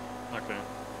right. Yeah, okay.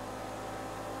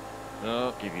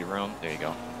 Oh, give you room. There you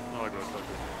go. Oh, good, good.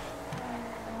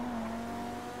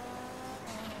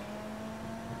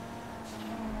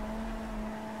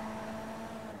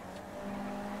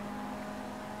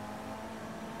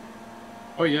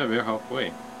 Oh yeah, we're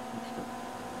halfway.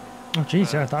 Oh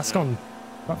geez, yeah, that's gone.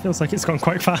 That feels like it's gone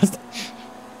quite fast.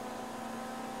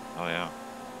 Oh yeah.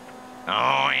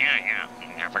 Oh yeah.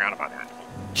 I forgot about that.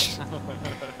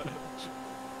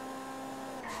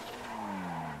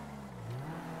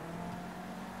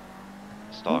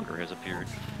 Stalker has appeared.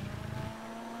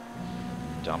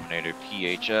 Dominator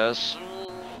PHS.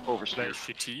 Oversteer.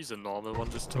 GT is a normal one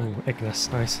this time. Oh,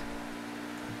 Ignis, nice.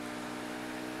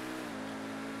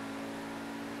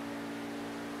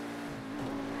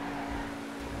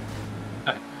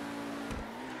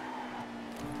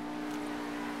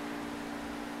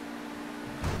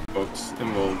 Folks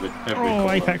involved with every Oh,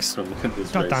 corner Apex. from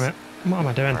this God race. damn it. What am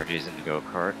I doing? RJ's in the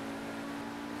go-kart.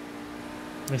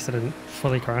 At least I didn't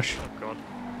fully crash. Oh god.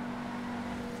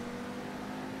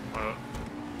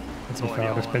 To be fair,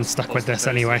 I've just been stuck with this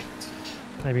anyway.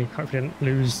 Maybe, hopefully didn't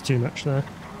lose too much there.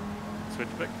 Switch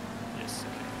back? Yes,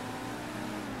 okay.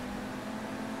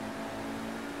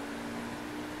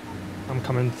 I'm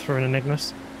coming through in an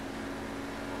Ignis.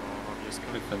 Oh, I'm just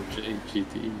going FMJ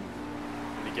GT.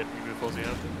 to get me before they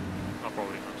have it. Oh,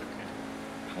 probably not,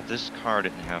 okay. Well, this car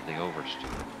didn't have the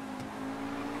oversteer.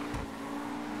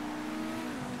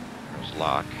 There's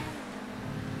lock.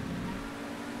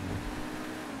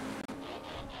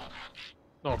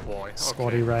 Oh boy.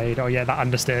 Squaddy raid. Oh yeah, that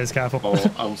understeers, careful.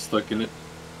 Oh, I'm stuck in it.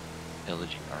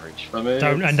 Elegy RH. Damn it.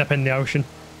 Don't end up in the ocean.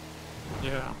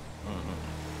 Yeah,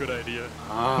 good idea.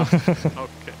 Ah,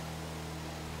 Okay.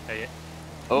 Hey,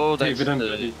 Oh, that's David and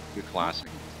the classic.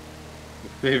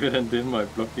 David and Dim are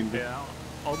blocking the... yeah,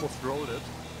 almost rolled it.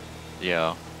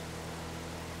 Yeah.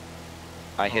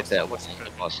 I hit that so one what's at the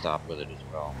good? bus stop with it as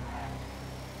well.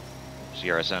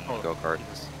 CRSN Oh, go-kart.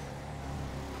 yes.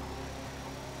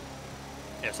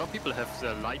 Yeah, some people have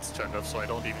their lights turned off, so I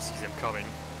don't even see them coming.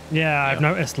 Yeah, I've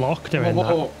noticed Locke doing that.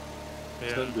 Oh,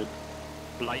 Yeah, send it.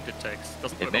 blind attacks.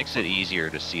 Doesn't It work makes out it easier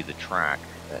to see the track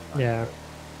at night, Yeah.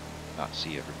 not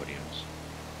see everybody else.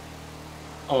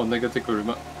 Oh, negative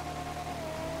Kuruma.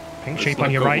 Pink Let's sheep not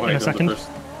on your go right in wide a on the second. first-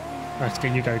 Right,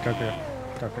 good, you go, go.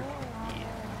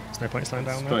 There's no point slowing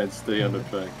down Let's there. try and stay on the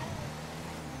track.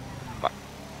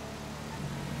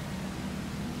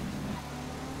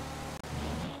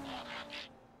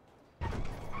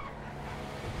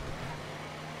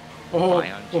 Oh,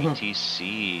 Ion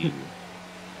GTC.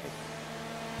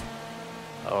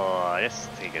 Oh, this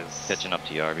thing is Catching up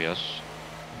to you, RBS.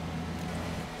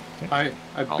 I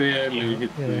barely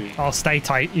hit Yeah. the... I'll stay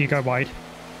tight, you go wide.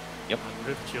 And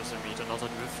drift Yosemite, another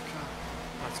drift car.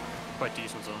 That's quite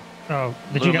decent though. Oh,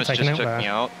 did you get Loomis taken just out took there? me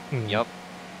out. Hmm. Yep.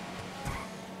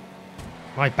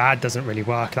 My bad doesn't really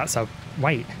work. That's a...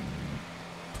 Wait.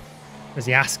 Was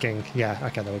he asking? Yeah,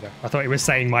 okay, there we go. I thought he was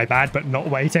saying my bad, but not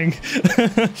waiting.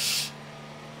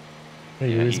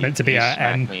 He was meant to be he a smacked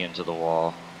M. me into the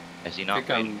wall. Has he I not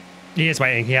think made? He is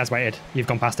waiting. He has waited. You've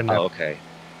gone past him now. Oh, okay.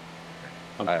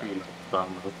 I'm feeling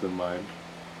down with the mind.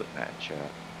 Put that in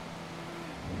chat.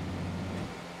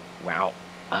 Wow.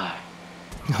 Ah.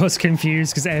 I was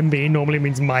confused because MB normally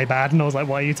means my bad, and I was like,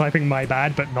 why are you typing my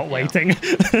bad but not Yeah. waiting?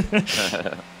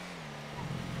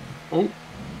 Oh,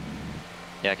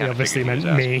 Yeah, I He kind of obviously meant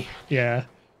me. Yeah.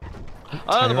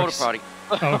 Oh, the motor Terrorist. potty.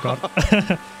 Oh god.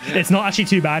 It's not actually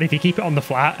too bad if you keep it on the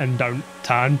flat and don't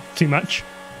turn too much.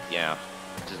 Yeah.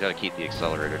 Just gotta keep the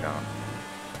accelerator down.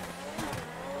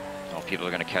 Oh, people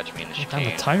are gonna catch me in the Damn, chicane.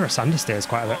 the Tyrus understeers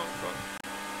quite a bit. Oh god.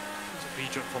 It's a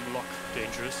region from Lock.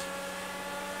 Dangerous.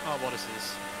 Oh, what is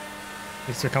this? At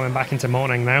least we're coming back into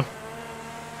morning now.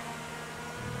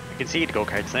 I can see the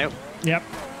go-karts now. Yep.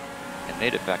 It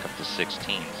made it back up to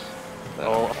 16th.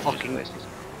 Oh, These fucking- places.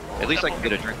 At least I can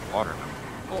get a drink of water.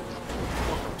 Oh.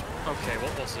 Okay,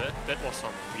 what was that? That was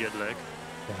some weird lag.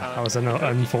 Yeah, that was an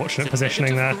unfortunate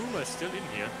positioning there. Is still in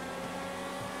here.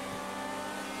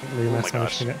 Loomis my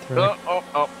managed to gosh. get through.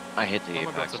 Oh, I hit the Oh my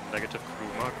god, apex. that's a negative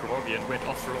Kruma. Groggy and went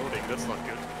off-roading. That's not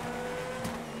good.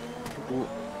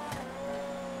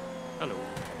 Hello.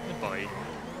 Goodbye.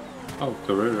 oh,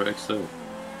 Torero XO.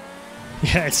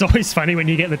 Yeah, it's always funny when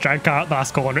you get the drag car at the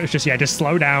last corner. It's just, yeah, just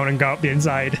slow down and go up the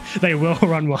inside. They will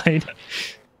run wide.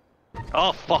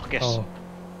 Oh, fuck it. Oh,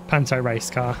 Panto race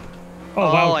car. Oh,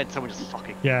 Oh, wow. and someone just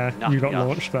fucking Yeah, knocked you got me off.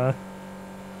 launched there.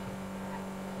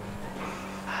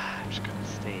 just gonna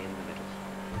stay in the middle.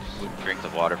 Wouldn't drink the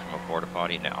water from a porta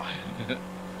potty now. I've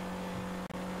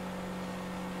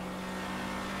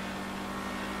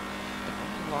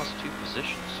only lost 2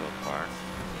 positions so far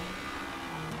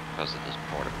because of this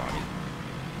porta potty.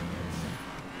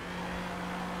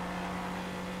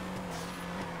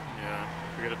 Yeah,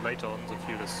 we get it later on. The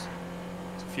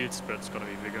field spread's gonna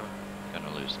be bigger.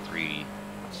 Gonna lose 3.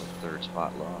 That's the 3rd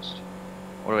spot lost.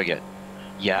 What do I get?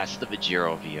 Yes, the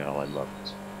Vajero VL. I love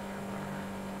this.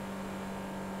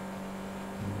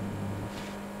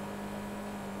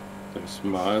 There's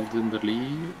Mild in the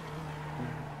lead.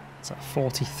 It's like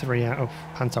 43 out of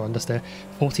Panto understeer.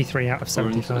 43 out of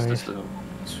 75.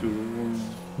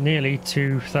 Nearly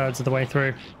 2/3 of the way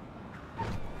through.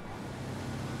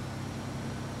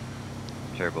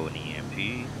 Turbo and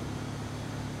EMP.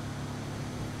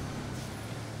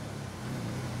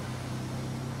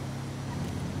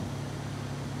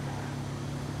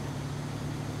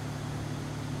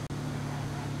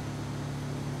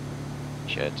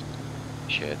 Shit.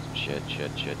 Shit.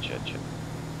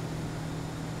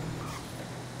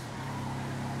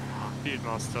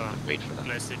 Fieldmaster, Wait for that.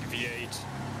 classic V8.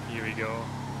 Here we go.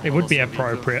 It would be Also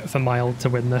appropriate for Mild to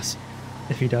win this,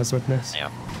 if he does win this, Yeah.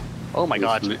 Oh my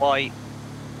god, Usually- why?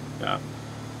 Yeah.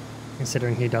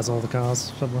 considering he does all the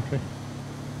cars for Ruffy.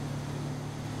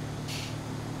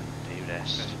 Do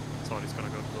this. So he's gonna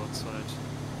go to the outside.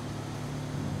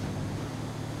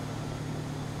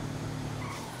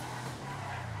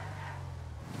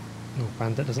 Oh,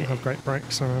 Bandit doesn't have great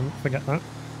brakes, so forget that.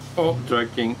 Oh,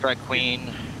 Drag King. Drag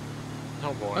Queen.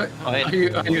 Oh boy.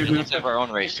 Let's have our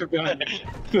own race. Vagrant.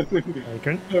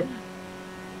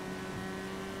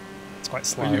 It's quite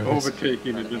slow. Are you this.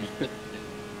 overtaking it?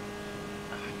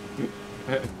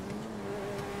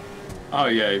 Oh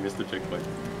yeah, he missed the checkpoint.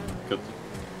 Got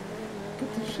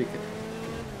the shake it.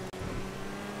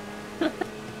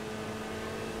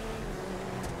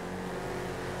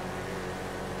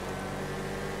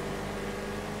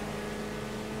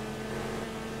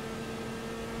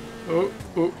 Oh,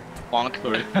 Bonk.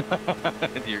 sorry.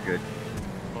 You're good.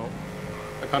 Oh,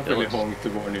 I can't really honk to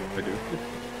warn you if I do.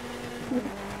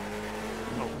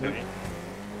 okay.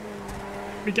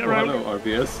 We get Oh, around. hello,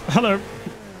 RBS. Hello.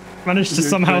 Managed to You're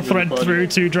somehow doing thread fine. through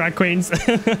 2 drag queens. I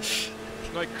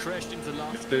crashed in the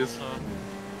last This. corner.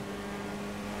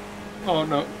 Oh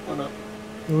no, oh no.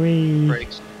 Wee.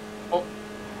 Brakes.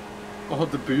 Oh,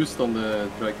 the boost on the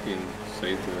Drag King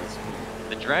saved us.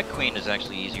 The Drag Queen is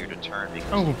actually easier to turn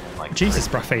because Oh, like Jesus,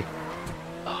 Bruffy.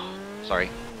 Oh, sorry.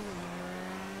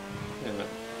 Yeah.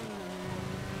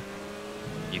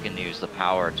 You can use the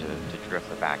power to drift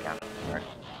the back end. Right?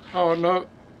 Oh no.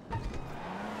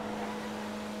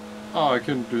 Oh, I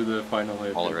couldn't do the final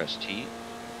hit. All RST.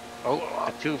 Oh,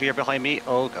 a 2 veer behind me.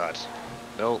 Oh god.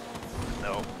 No.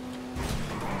 No.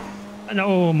 And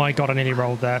oh my god, I nearly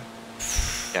rolled there.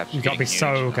 Yeah, You gotta be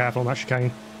so careful on that chicane.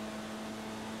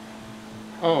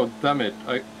 Oh, damn it.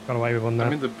 I Got away with one I'm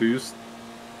there. in the boost.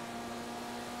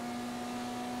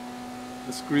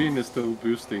 The screen is still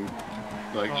boosting.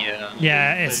 Like, Yeah.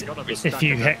 Yeah, They're it's gonna be if stuck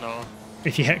you in that hit now.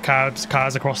 if you hit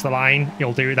cars across the line,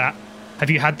 you'll do that. Have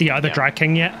you had the other Yeah. drag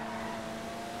king yet?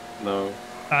 no.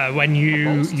 When you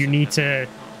Opposed? need to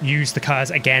use the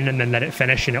cars again and then let it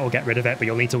finish and it'll get rid of it, but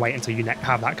you'll need to wait until you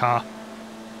have that car.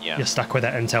 Yeah. You're stuck with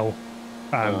it until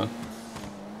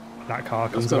that car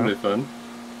That's comes gonna be out. fun.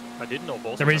 I didn't know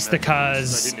both. There of is them the had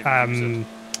cars. I didn't even use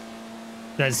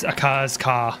There's a cars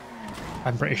car.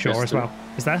 I'm pretty sure as Jester. well.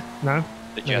 Is there? No.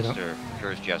 The No, you don't. Jester.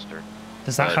 Sure is Jester.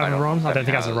 Does that I have a don't Ron? think I don't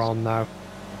think it has a has- Ron. No.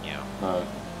 Yeah.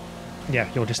 Yeah,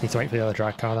 you'll just need to wait for the other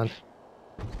drag car then.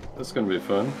 That's gonna be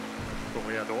fun. it.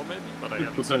 Toreador maybe, but I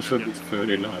haven't seen Potentially it be yet.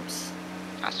 30 laps.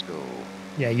 Let's go.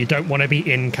 Yeah, you don't want to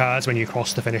be in cars when you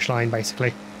cross the finish line,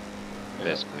 basically.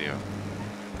 Basically, yeah.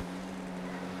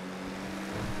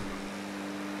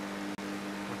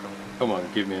 Come on,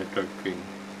 give me a Drag King.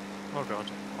 Oh god.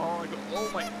 Oh my god. Oh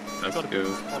my. I Let's got a go.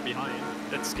 bit far behind.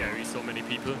 That's scary. So many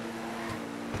people.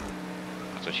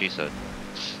 That's what she said.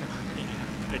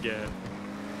 Again.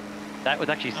 That was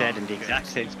actually said in the okay. exact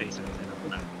same space.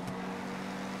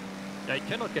 I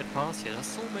cannot get past here. There's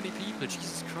so many people.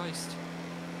 Jesus Christ.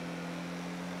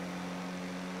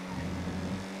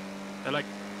 There are like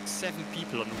 7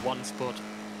 people on one spot.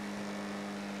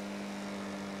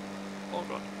 Oh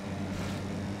god.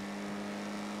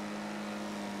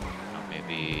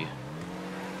 Maybe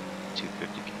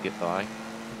 250 can get by.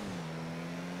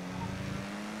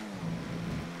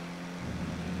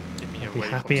 Get me I'd be away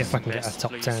happy from if I this can get a mess,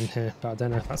 top please. 10 here, but I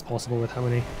don't know if that's possible with how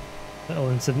many little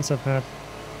incidents I've had.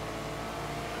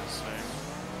 So,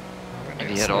 Have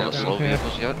you hit all the slow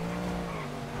vehicles yet?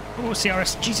 Oh,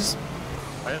 CRS, Jesus.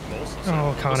 I had most of Oh, them. I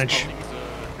was carnage. counting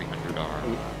the,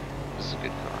 300R. This is a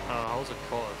good car. how's it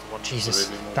called? One Jesus,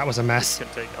 really more. that was a mess. can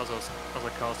take other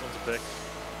cars on the back.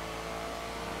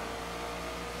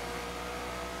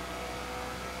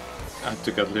 I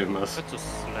took out Lumas. That's a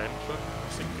slam truck? I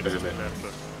think it's a Really? slam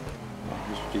truck.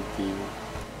 GT.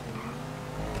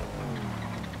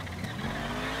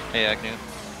 Hey, Agnew.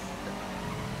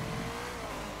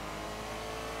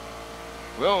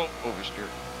 Well, oversteer.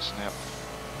 Snap.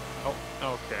 Oh,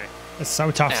 okay. It's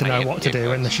so tough to Yeah, know you- what to you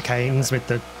do in the guys- chicanes with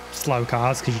the slow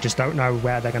cars because you just don't know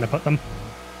where they're going to put them.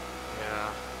 Yeah.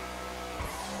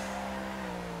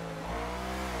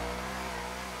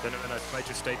 Then when I try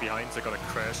to stay behind, they're gonna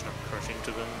crash and I'm crashing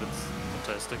to them. That's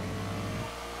fantastic.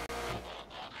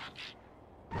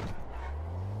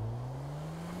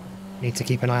 Need to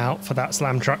keep an eye out for that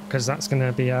slam truck because that's going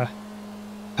to be a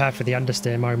prepare for the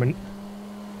understeer moment.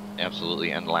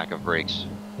 Absolutely, and lack of brakes.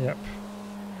 Yep.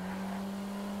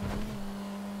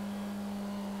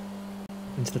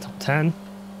 Into the top 10.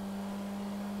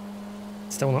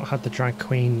 Still not had the drag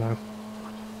queen though.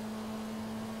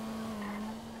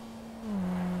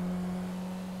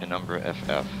 Penumbra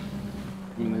FF.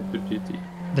 Minute GT.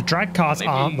 The drag cars Maybe-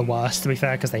 aren't the worst, to be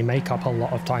fair, because they make up a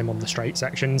lot of time on the straight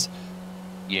sections.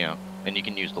 Yeah, and you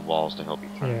can use the walls to help you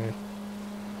turn. Yeah.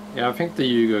 Yeah, I think the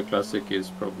Yugo Classic is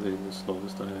probably the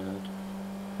slowest I had.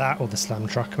 That or the slam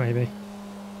truck, maybe.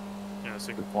 Yeah, I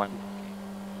think Good point.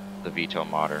 The Vito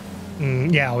modder.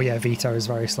 Yeah, oh yeah, Vito is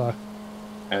very slow.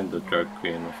 And the Drag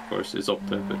Queen, of course, is up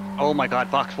there, but Oh my god,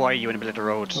 Box, why are you in the middle of the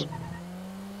road?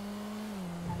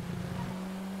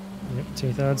 Yep,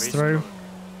 2/3 Race through.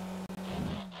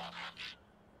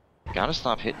 Gotta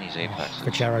stop hitting these apexes.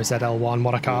 Cochero ZL1,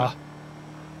 what a car.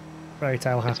 Very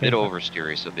tail happy. It's a bit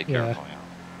oversteery, so be Yeah. careful. yeah.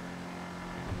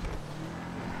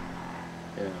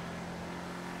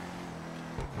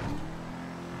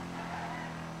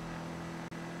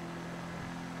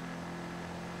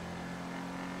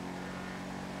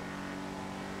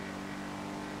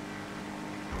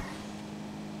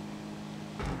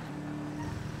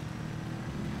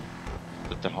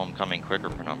 With the homecoming quicker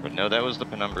penumbra. No, that was the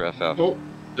penumbra FF. Oh,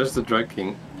 there's the Drag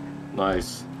King.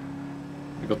 Nice.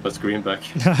 I got my screen back.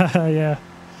 Yeah.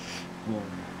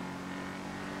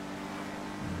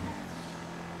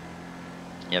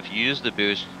 Yeah, if you use the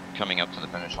boost coming up to the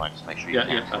finish line, just make sure you Yeah,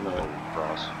 can't yeah, I know it.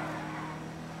 cross.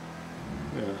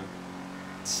 Yeah,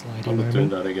 Sliding I'm not doing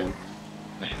moment. that again.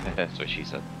 That's what she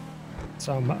said.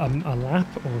 So I'm a lap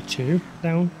or two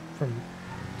down from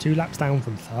 2 laps down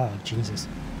from third. Jesus.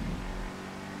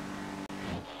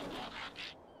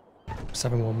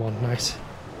 711, nice.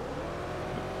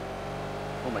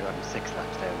 Oh my god, I'm 6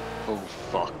 laps down. Oh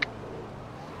fuck.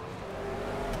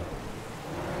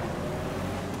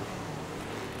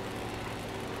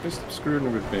 Just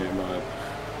screwing with me, man.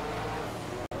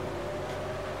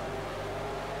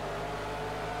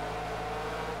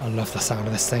 I love the sound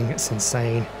of this thing. It's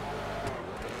insane.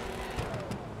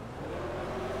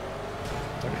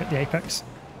 Don't hit the apex.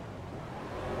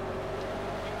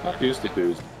 Not use the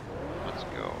boost. Let's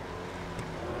go.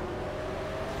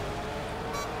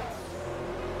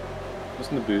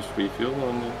 Doesn't the boost refuel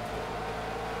on the...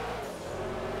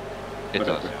 It does.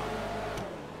 Whatever. Yeah.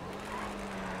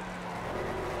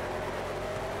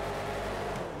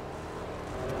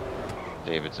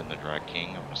 David's in the Drag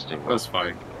King. I'm gonna stay with That's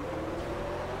fine.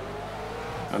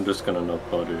 I'm just gonna not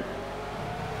bother.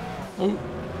 Oh,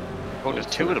 Oh, there's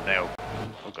 2 of them now.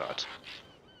 Oh god.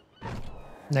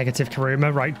 Negative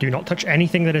Karuma, right, do not touch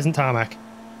anything that isn't tarmac.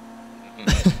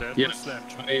 that yeah. was slam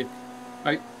truck.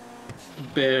 I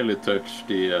barely touched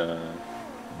the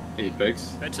apex.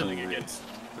 Battling against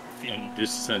And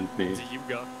just sent me the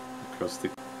Yuga. across the...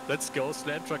 Let's go,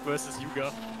 slam truck versus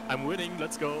Yuga. I'm winning,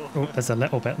 let's go. Oh, there's a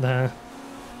little bit there.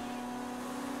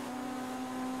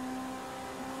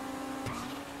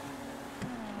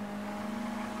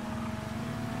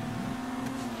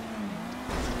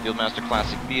 Fieldmaster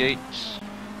Classic V8.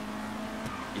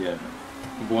 Yeah.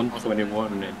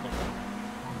 121 in. They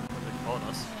caught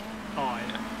us. Oh,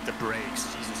 and the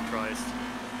brakes, Jesus Christ.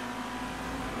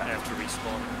 I have to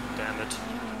respawn, damn it.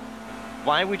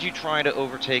 Why would you try to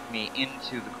overtake me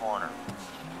into the corner?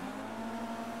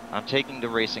 I'm taking the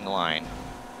racing line.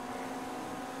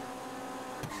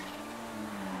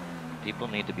 People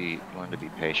need to learn to be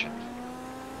patient.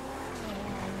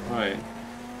 Right.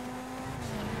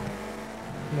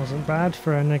 Wasn't bad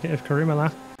for a negative Karuma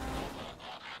lap.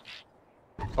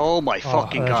 Oh my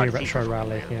fucking god. LG Retro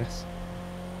Rally, yes.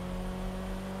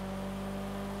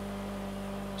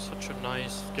 Such a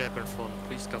nice gap in front.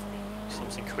 Please give me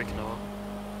something quick now.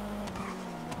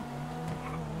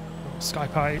 Sky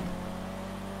Pipe.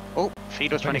 Oh,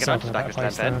 Fido's trying to get yourself onto in the a back of better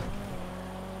his place stand there. then.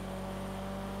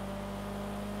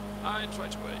 I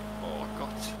tried to wait. Oh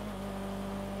god.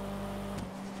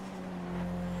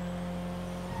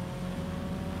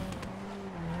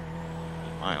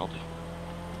 Mild.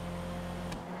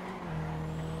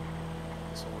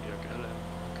 Zodiac LM.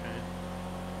 Okay.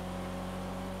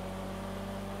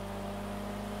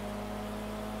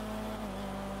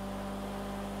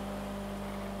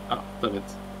 Ah, damn it.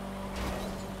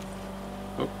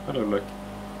 Oh, hello, look.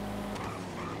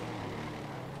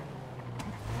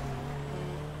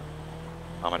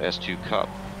 I'm at S2 Cup.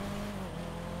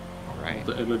 Alright.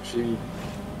 The LG.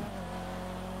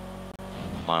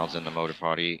 Miles in the motor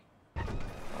party.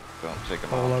 Don't take him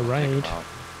Polo out. Don't take him Raid. out.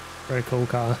 Very cool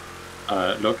car.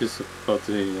 Locke is about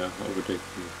to overtake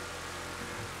me.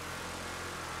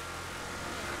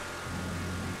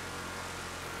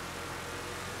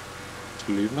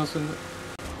 Lunas in it?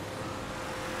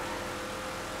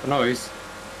 Oh, no, he's...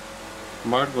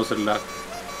 Mart was a lap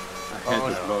ahead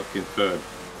of no. Locke in third.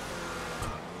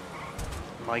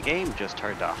 My game just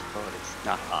turned off, but it's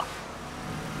not off.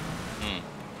 Hmm.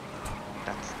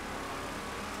 That's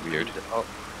Weird. oh,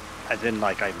 as in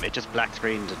like it just black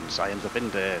screened and I ended up in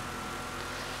the,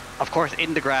 of course,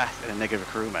 in the grass in a negative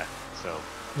Kuruma. So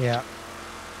Yeah.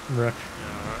 Rip.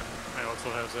 Yeah, I also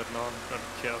have that now.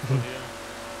 I'm careful here.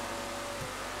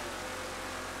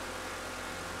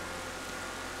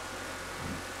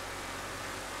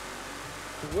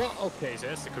 What? Okay, so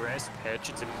there's the grass patch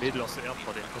in the middle of the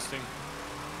airport. Interesting.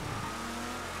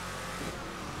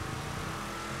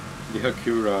 The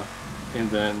Hakura in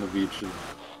the Norwegian.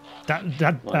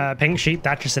 That pink sheep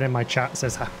Datcherson in my chat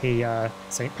says happy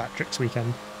St. Patrick's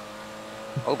weekend.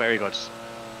 oh, very good.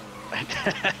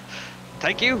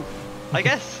 Thank you, I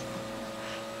guess.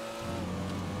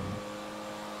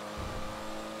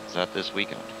 Is that this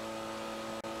weekend?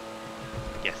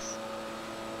 Yes.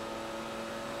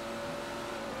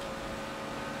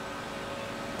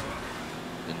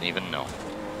 Didn't even know.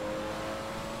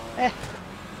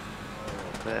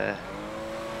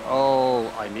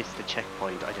 Oh, I missed the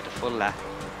checkpoint. I did a full lap.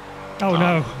 Oh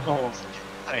no. Oh,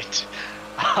 right.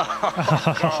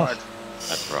 Oh God.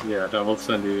 That's rough. Yeah, that will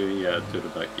send you to the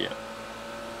back, yeah.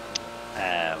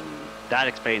 That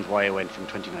explains why I went from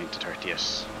 29th to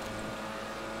 30th.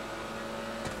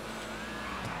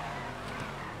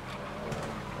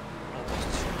 Almost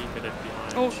 3 minutes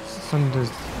behind. Oh, Jesus.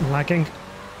 Thunder's lagging.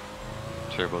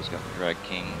 Turbo's got the Drag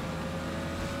King.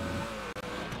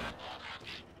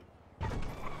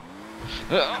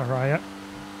 Haraya.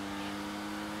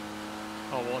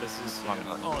 Oh, what is this? Come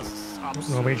on. Oh, this is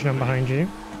absolutely... Norwegian behind you.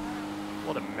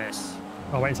 What a mess.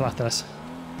 Oh, wait until after this.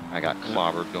 I got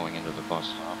clobbered going into the bus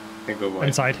stop. Can go wide.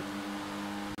 Inside.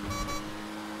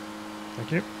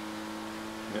 Thank you.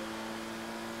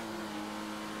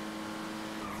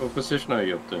 What position are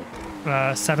you up to?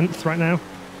 7th right now.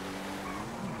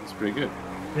 It's pretty good.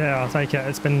 Yeah, I'll take it.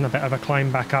 It's been a bit of a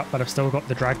climb back up, but I've still got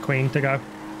the drag queen to go.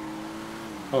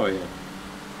 Oh, yeah.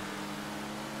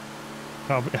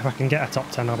 If I can get a top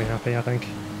 10, I'll be happy, I think.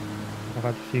 I've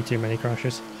had a few too many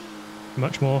crashes.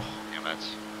 Much more. Damn it.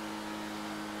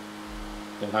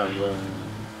 They have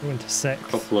We went to 6th.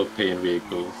 a couple of paying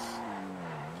vehicles,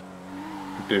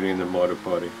 including the motor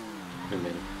party.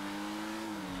 Remaining.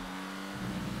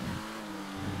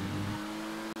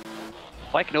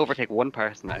 If I can overtake one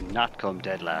person and not come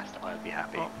dead last, I'll be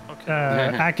happy. Oh, okay.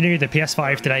 Agnew, the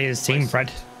PS5 today is team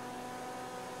Fred.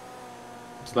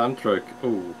 Slam truck.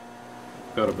 Oh,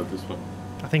 forgot about this one.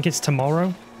 I think it's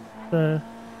tomorrow, the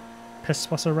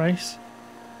Pisswasser race.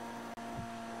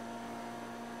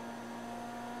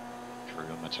 True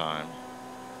in the time.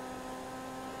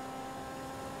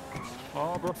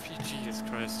 Oh, bro, Jesus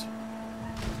Christ.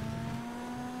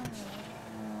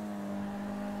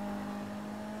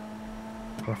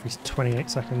 Ruffy's 28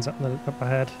 seconds up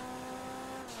ahead.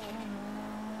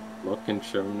 Lock and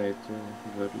Terminator.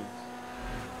 Redlands.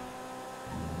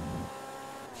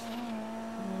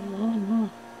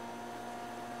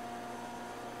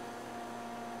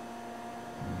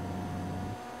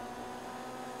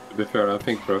 To be fair, I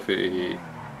think Ruffy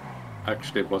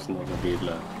actually wasn't on the lead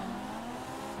lap.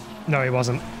 No, he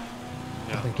wasn't. I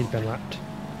Yeah, think he'd been lapped.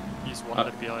 he's 1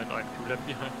 lap behind, I'm 2 lap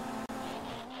behind.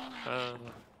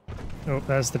 Oh,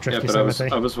 there's the Yeah, Drifty but I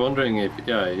Yosemite. was wondering if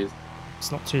he's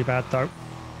It's not too bad though.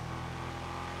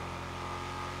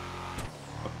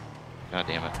 God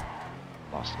damn it.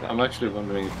 Lost that. I'm actually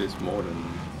wondering if there's more than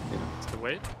Is the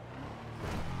wait?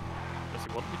 Does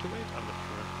he want me to wait? I'm not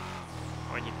sure.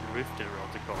 Oh, I need to drift it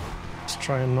around the corner. Let's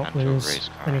try and not Time to lose race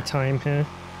car. any time here.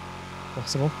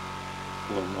 Possible.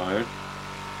 a little wired.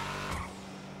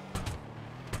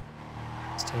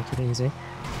 Let's Take it easy.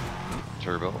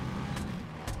 Turbo.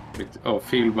 Oh,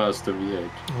 Fieldmaster V8.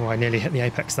 Oh, I nearly hit the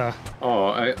apex there. Oh,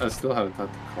 I still haven't had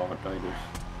the card either.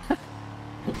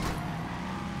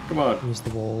 Come on. Use the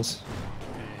walls.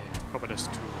 Probably there's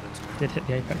two. Let's go. Did hit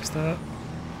the apex there.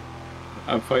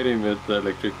 I'm fighting with the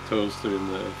electric toaster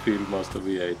in the Fieldmaster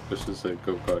V8 versus a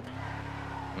go-kart.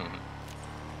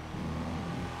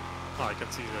 Oh, I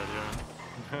can see that,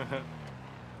 yeah.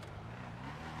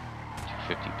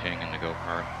 250 ping in the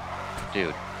go-kart.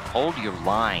 Dude, hold your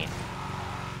line.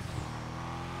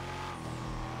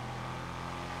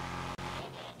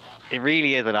 It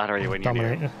really is a lottery when you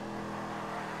Dominator.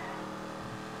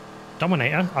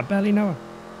 Dominator? I barely know her.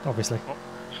 Obviously.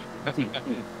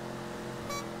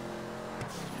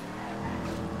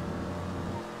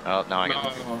 Oh, now I No.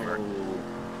 got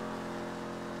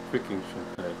Freaking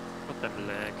shit. What them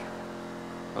lag.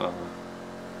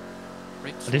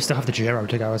 I do still have the Giro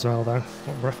to go as well, though.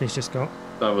 What Ruffy's just got.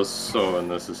 That was so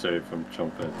unnecessary from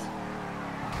Trumpet.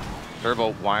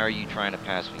 Turbo, why are you trying to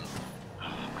pass me?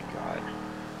 Oh my god.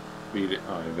 Really,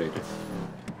 I evaded.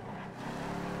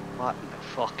 What in the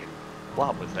fucking...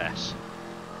 What was that?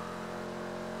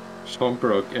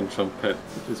 Schomburg and Trumpet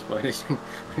is fighting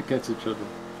against each other.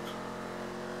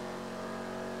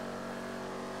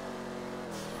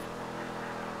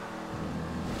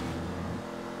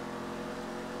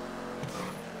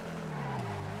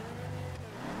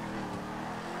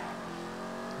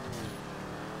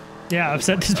 Yeah, I've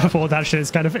said this before, Dash.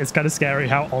 It's kind of scary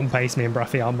how on pace me and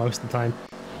Bruffy are most of the time.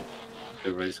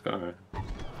 The race car.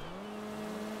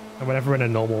 And whenever we're in a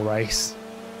normal race,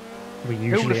 we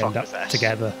usually fuck end up was that?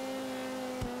 together.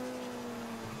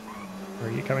 Where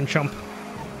are you going, chump?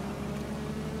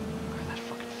 That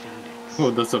fucking Phoenix.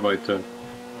 Oh, that's a right turn.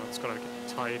 Oh, it's gonna get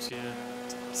tight here.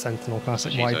 Sentinel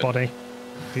classic Jeez, wide body.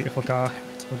 Beautiful car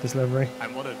with this livery.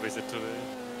 I'm on a visit today.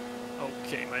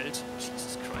 Okay, mate.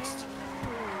 Jesus Christ.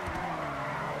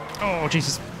 Oh,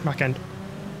 Jesus. Back end.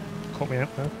 Caught me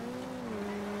out there.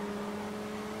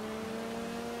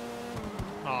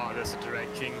 Oh, there's a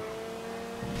drag king.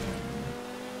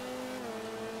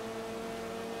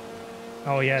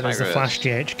 Oh, yeah, there's the Tigress. Flash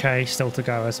GHK still to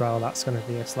go as well. That's going to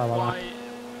be a slower lap.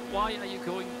 Why are you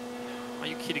going? Are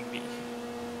you kidding me?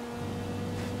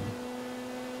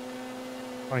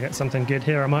 If I get something good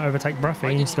here, I might overtake Bruffy.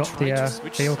 Why He's didn't got you try the to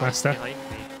switch Field sides Master. behind me?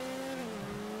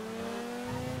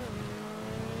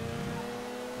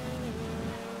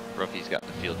 Ruffy's got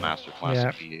the Field Master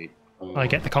Classic V8. I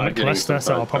get the Comet getting Cluster, some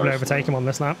so I'll bad probably cars overtake him on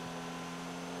this lap.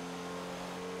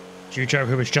 Jujo,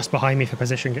 who was just behind me for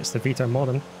position, gets the Vito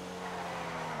Modern.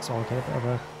 So I'll get a bit of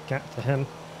a gap to him.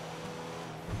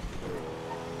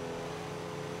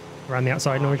 Around the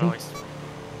outside, Norwegian. Nice.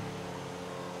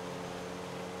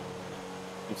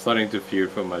 I'm starting to fear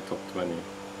for my top 20.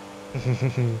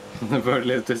 The bird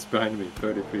left is behind me,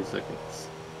 33 seconds.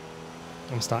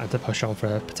 I'm starting to push on for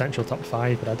a potential top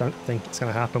 5, but I don't think it's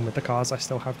going to happen with the cars I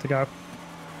still have to go.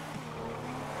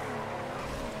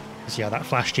 'Cause yeah, that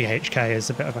Flash GHK is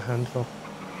a bit of a handful.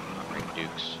 Ring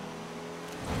Dukes.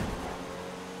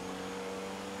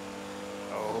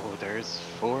 Oh, there's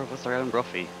 4 of us around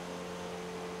Ruffy.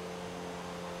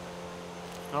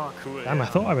 Oh, cool. Damn, I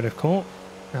thought I would have caught.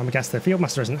 I guess the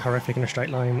Fieldmaster isn't horrific in a straight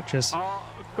line, which is Oh,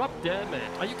 god damn it.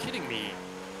 Are you kidding me?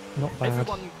 not bad.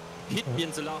 Everyone hit me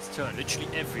in the last turn. Literally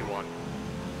everyone.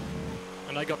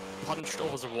 And I got punched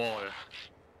over the wall.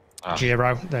 Ah,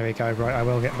 Giro, there we go. Right, I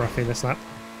will get Bruffy this lap.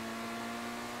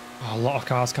 Oh, a lot of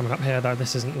cars coming up here, though.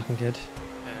 This isn't looking good.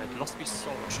 It lost me so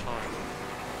much time.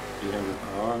 Behind the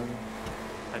car.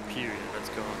 Hyperion, let's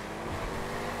go.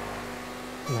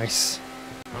 Nice.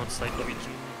 Outside Luigi.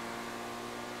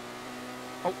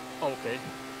 Oh, okay.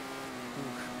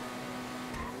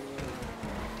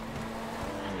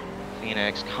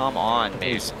 Phoenix, come on,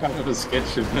 mate. It's kind of a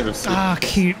sketch I've never seen. Ah,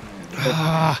 cute.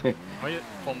 Ah,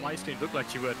 From my screen, it looked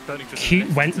like you were turning to the cute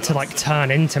left went the to last like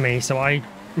turn into me, so I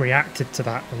reacted to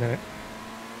that, and then it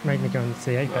made me go into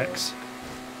the apex.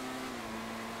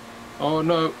 Oh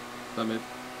no! Damn it.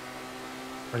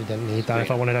 Really didn't need that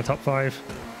if I wanted a top 5.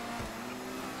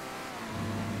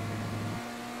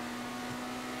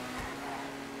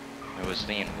 I was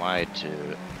thinking wide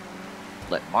to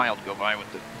let Mild go by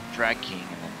with the Drag King and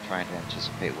then trying to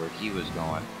anticipate where he was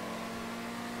going.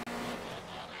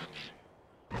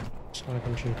 Sonic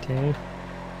GT. I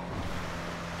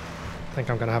think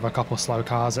I'm going to have a couple slow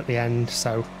cars at the end,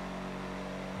 so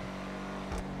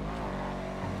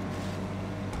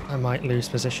I might lose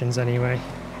positions anyway.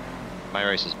 My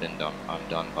race has been done. I'm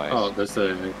done by. Oh, there's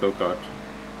a go-kart.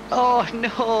 Oh no!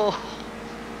 Oh,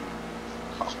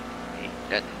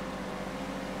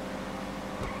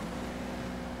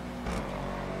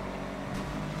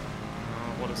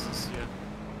 hardest this year.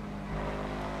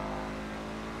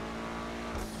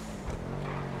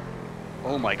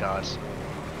 Oh my god.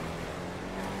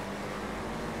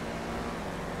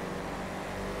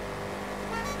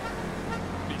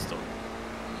 Please don't.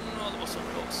 No, that was so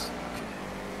close. Okay.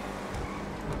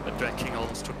 The Drag King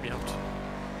almost took me out.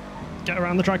 Get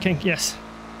around the Drag King, yes.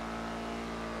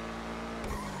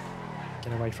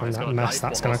 Get away from He's that gonna mess dive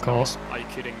that's bomb going us to now. cause. Are you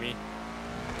kidding me?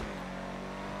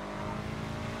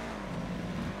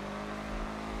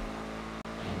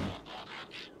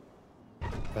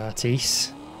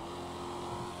 Bertis.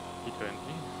 He turned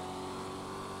me.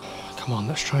 Come on,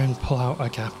 let's try and pull out a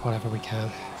gap, whatever we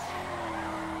can.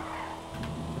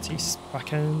 Bertis,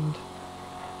 back end.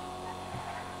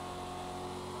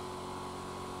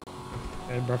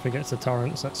 Okay, Bruffy gets the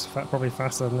torrents, that's probably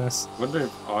faster than this. I wonder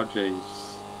if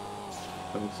RJ's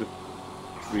having some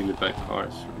really bad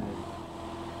cars.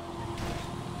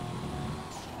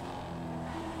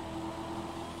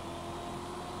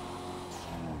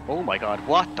 Oh my god,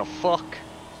 what the fuck?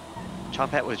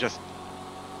 Chompette was just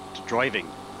driving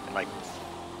and like...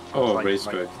 Oh, like-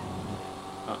 racetrack.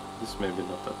 Ah, this may be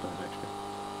not that bad actually.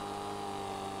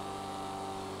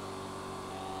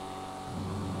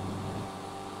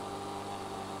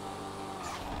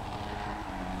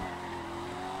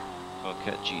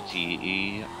 Okay,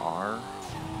 GTER.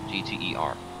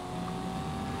 GTER.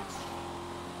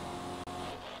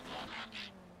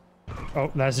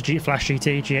 Oh, there's a Flash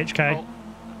GT, GHK.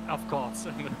 Oh, of course.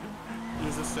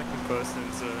 He's the second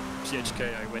person's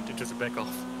GHK I went into the back of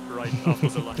right after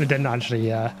the line. It didn't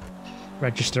actually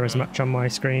register as much on my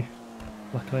screen,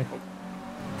 luckily.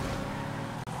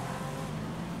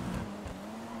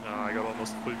 I got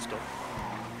almost full stop.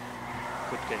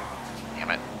 Good game.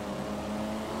 Damn it.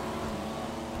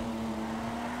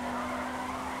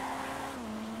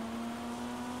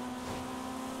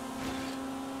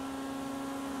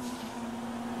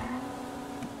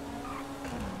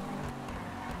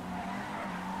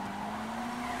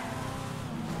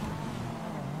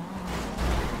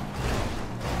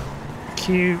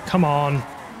 Q, come on. You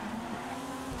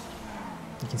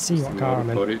can see what car I'm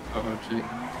in. RJ.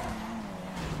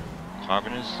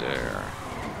 Carbon is there.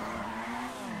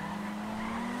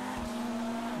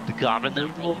 The Carbon there.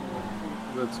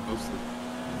 That's supposed to.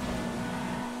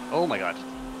 Oh my god.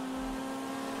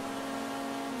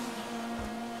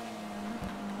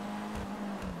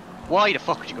 Why the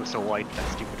fuck would you go so wide with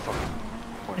that stupid fucking...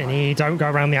 And don't go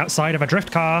around the outside of a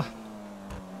drift car.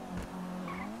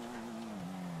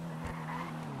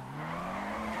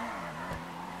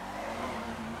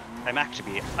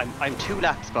 I'm 2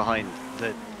 laps behind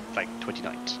the, like,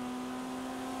 29th.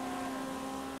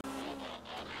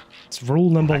 It's rule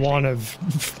number one of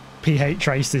PH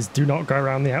races, do not go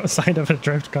around the outside of a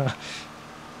drift car.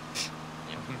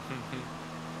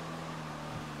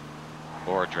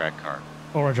 Or a drag car.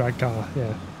 Or a drag car,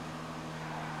 yeah.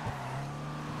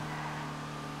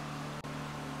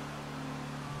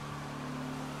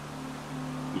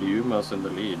 Luma's in the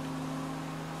lead.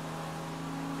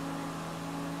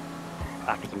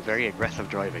 After some very aggressive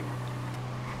driving.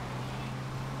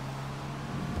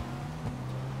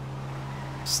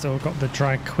 Still got the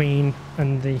drag queen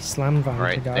and the slam van to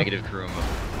Right, go. negative crew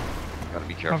move. Gotta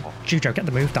be careful. Oh, Jujo, get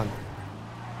the move done.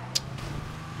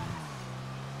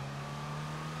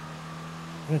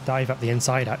 I'm gonna dive up the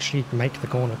inside actually to make the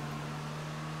corner.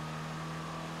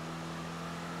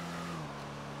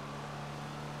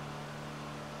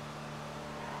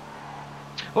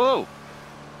 Whoa!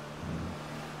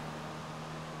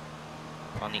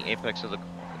 On the apex of the...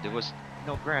 There was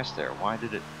no grass there. Why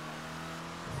did it...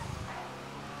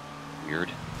 Weird.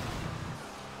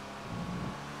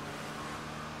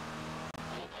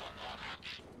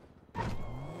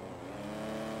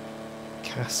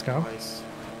 Casco. Nice.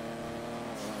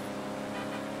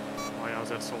 Why are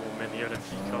there so many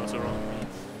LMP cars around me?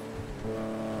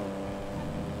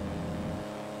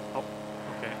 Oh,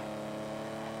 okay.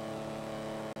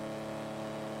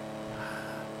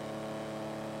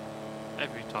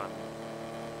 Every time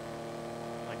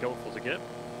I go for the gap,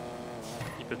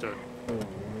 keep it turn.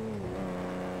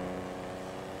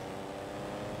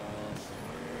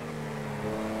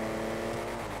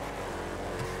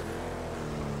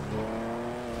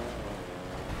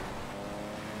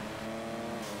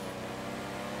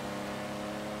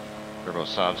 Turbo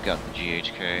Saab's got the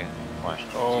GHK. Flash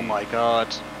Oh my god.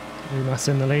 Rumas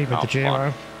in the lead with Oh, the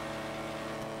Giro. fuck.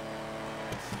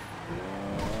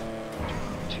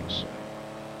 Jeez.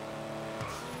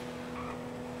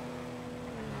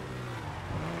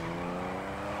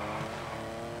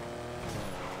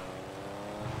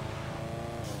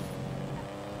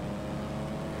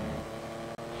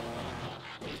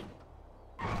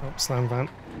 Oh, slam van.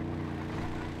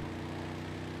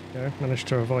 Okay, managed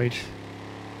to avoid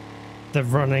the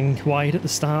running wide at the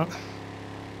start.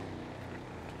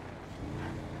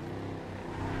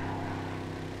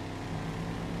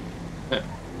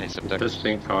 Nice up there.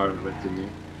 Testing car with the new.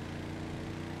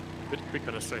 Bit quick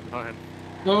on a straight line.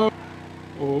 No!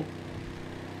 Oh.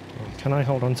 Can I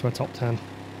hold on to a top 10?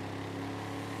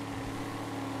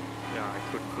 Yeah, I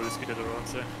couldn't cruise speed at the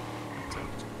runs there.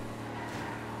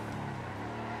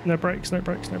 No brakes, no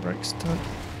brakes, no brakes. Turn.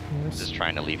 Yes. Just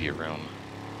trying to leave you room.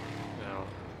 Yeah.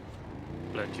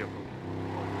 Plenty of room.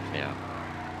 Yeah.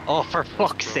 Oh, for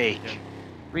fuck's sake! Yeah.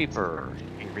 Reaper.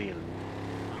 Be real.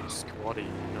 Squatty,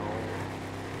 no.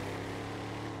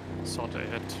 Thought I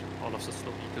had all of the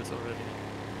slow vehicles already.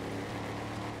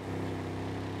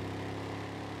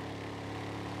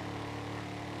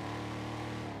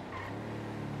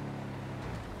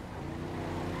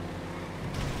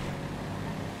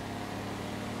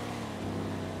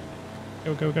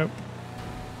 Go, go, go.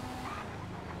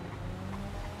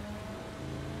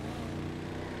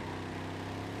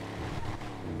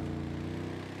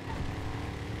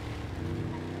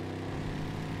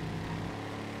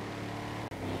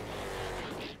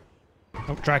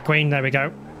 Oh, drag queen, there we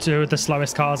go. Two of the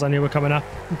slowest cars I knew were coming up,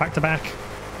 back to back.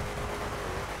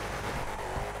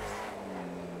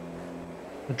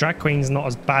 The drag queen's not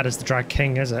as bad as the drag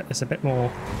king, is it? It's a bit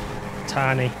more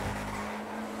turny.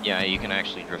 Yeah, you can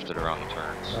actually drift it around the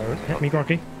turns. Oh, hit me,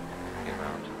 Groggy. Get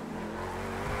around.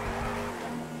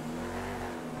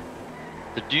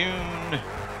 The dune.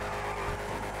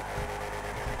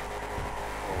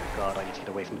 Oh god, I need to get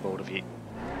away from the both of you.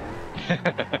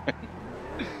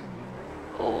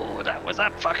 Oh, that was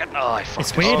that fucking. Oh, I fucked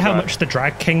It's it. weird how God. much the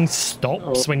drag king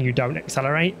stops when you don't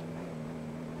accelerate.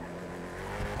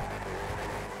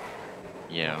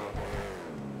 Yeah.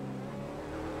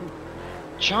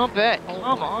 Jump it!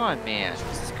 Come on, man.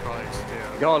 Jesus Christ,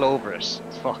 yeah. You're all over it. It's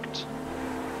fucked.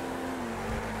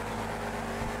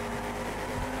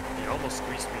 He almost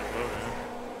squeezed me as well, man.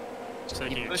 Just He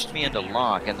taking pushed me extremely into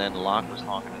lock, and then lock was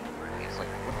honking into me. It's like,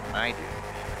 what can I do?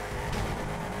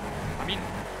 I mean,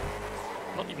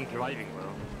 not even driving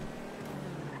well.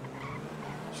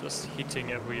 Just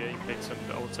hitting every apex on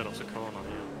the outside of the corner,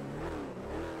 yeah.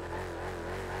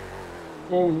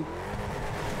 Oh.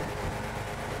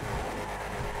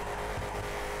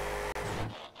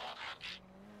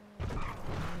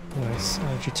 Nice,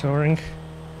 IG touring.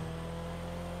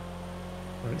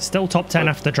 Well, it's still top 10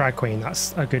 after the drag queen,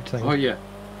 that's a good thing. Oh yeah.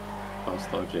 Fast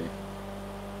RJ.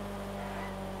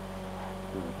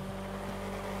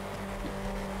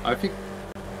 I think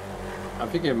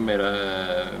I made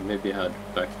maybe had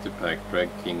back-to-back drag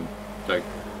king, drag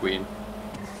queen.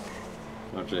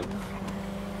 RJ.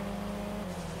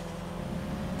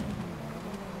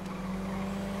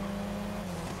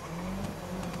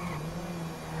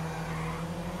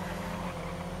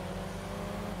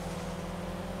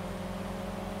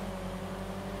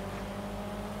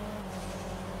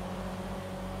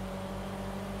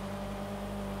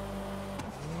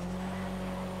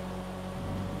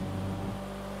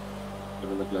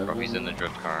 Or he's in the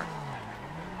drift car.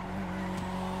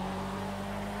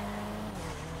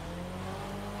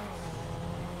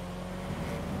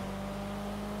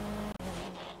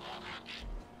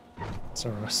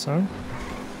 So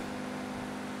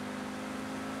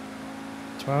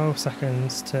 12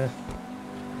 seconds to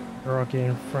Groggy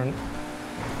in front.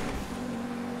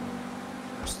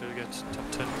 Still get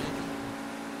top 10.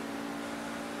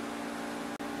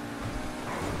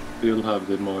 We'll have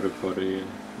the motor for the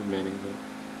remaining though.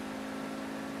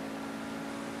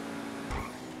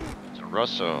 It's a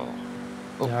Russo.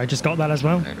 Oh. Yeah, I just got that as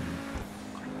well. Later.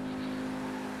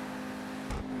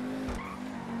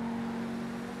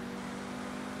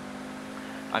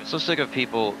 I'm so sick of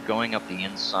people going up the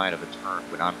inside of a turn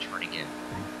when I'm turning in.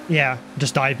 Yeah,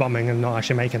 just dive bombing and not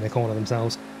actually making the corner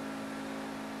themselves.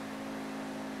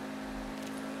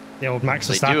 The old Max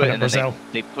They do Verstappen it at and then Brazil.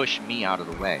 they push me out of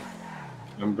the way.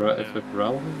 Remember FF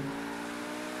Ralph?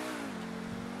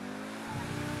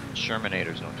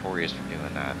 Shermanator's notorious for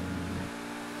doing that.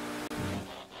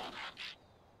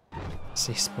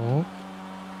 See Sport.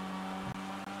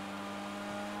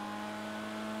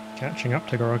 Catching up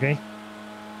to Groggy.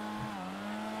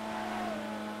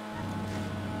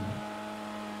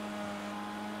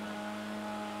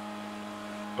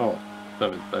 Oh,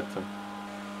 that was better.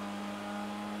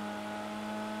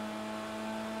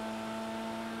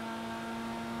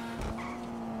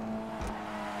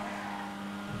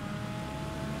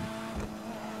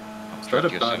 Try to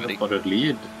plan Yosemite. for the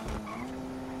lead.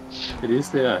 It is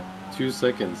there. 2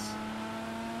 seconds.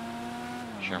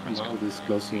 Sherman's Now got this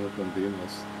closing up on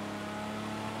Venus.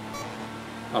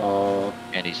 Oh,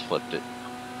 And he's flipped it.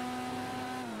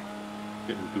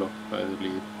 getting blocked by the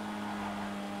lead.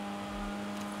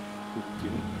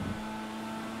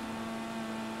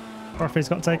 Bruffy's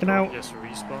got taken out. Yes,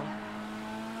 respawn.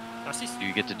 Do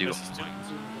you get to do Assist.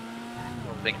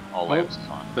 I think all Oh, laps is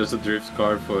on. there's a drift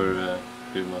car for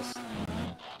Pumas.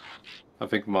 I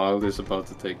think Mild is about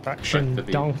to take Traction back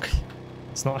the lead. donk.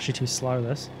 It's not actually too slow,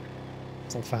 this.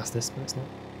 It's not fastest, but it's not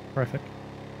horrific.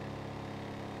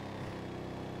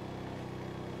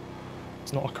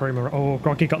 It's not a Karima. Oh,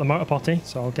 Groggy got the motor potty,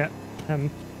 so I'll get him.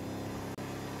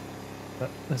 But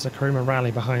there's a Karima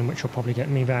rally behind, which will probably get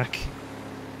me back.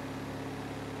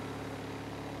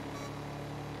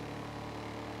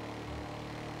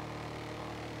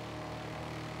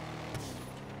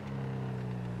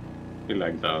 He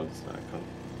lagged out, so I can't.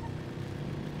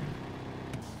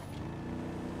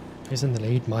 Who's in the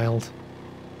lead? Mild.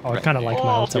 Oh, I kind of like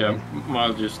Mild to Yeah, win.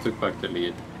 Mild just took back the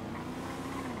lead.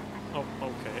 Oh,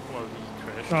 okay. Well,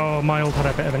 he crashed. Oh, Mild had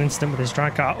a bit of an incident with his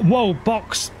drag car. Whoa,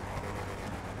 box!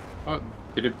 Oh,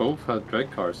 did they both have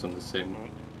drag cars on the same?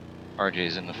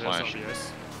 RJ's in the There's flash.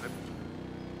 obvious.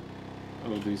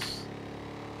 Oh, these.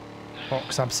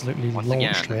 Box absolutely Once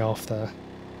launched again. me off there.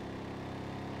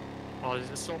 Oh,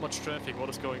 there's so much traffic. What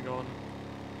is going on?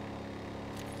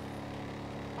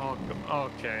 Oh,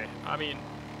 okay. I mean,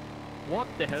 what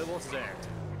the hell was that?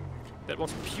 That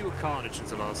was pure carnage in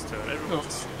the last turn. Everyone Oh.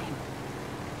 just...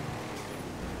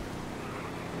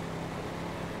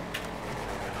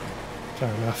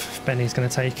 Fair enough. Benny's going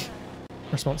to take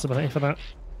responsibility for that.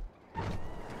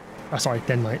 Oh, sorry,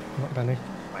 Denmite, not Benny.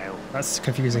 Wow. That's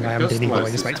confusing. I am Just Denny boy. like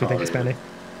It just this makes me think it's car. Benny.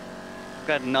 We've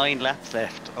got 9 laps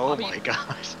left. Oh I mean- my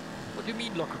god. What do you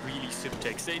mean, like, really,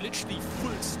 Simtex? They literally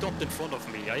full stopped in front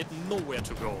of me. I had nowhere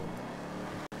to go.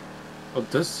 Oh,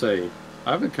 does say.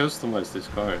 I haven't customized this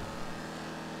car.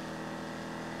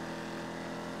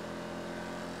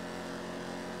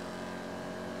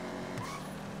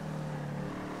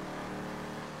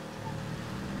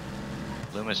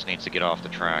 Loomis needs to get off the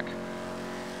track.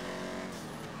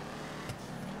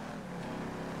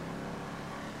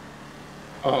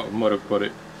 Oh, Morocco.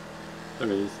 There it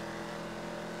is.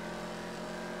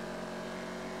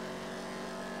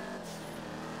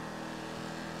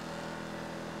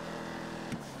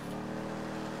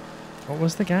 What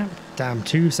was the gap? Damn,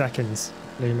 2 seconds.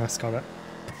 Loomis got it.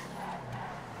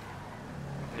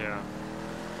 Yeah.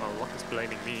 Well, Locke is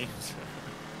blaming me.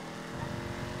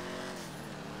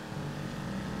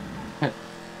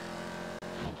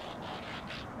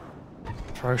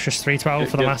 Ferocious 312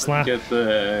 for the last lap. Get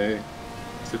the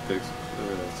Citex,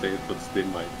 say it, but still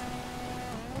might.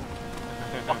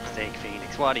 Fuck's sake,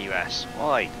 Phoenix. What are you at?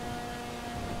 Why?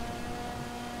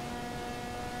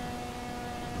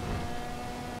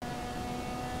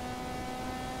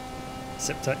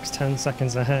 Siptex 10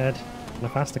 seconds ahead. And a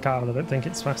faster car, but I don't think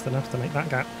it's fast enough to make that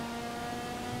gap.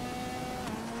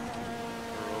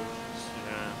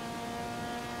 Yeah.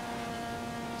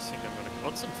 I think I'm gonna...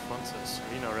 What's in front of the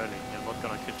screen already? I'm not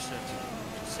gonna catch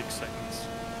it. 6 seconds.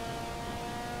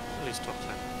 At least top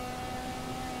 10.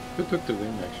 Who took the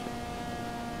win, actually?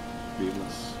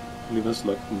 Leave us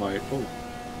like my... Oh.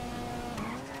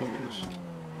 Oh, gosh.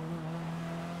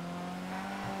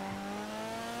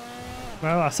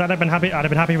 Well, I said I'd have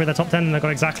been happy with the top 10 and I got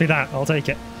exactly that. I'll take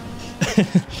it.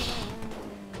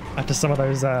 After some of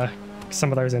those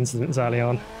incidents early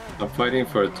on. I'm fighting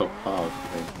for a top half.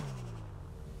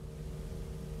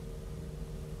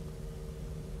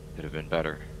 Could have been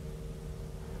better.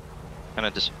 Kind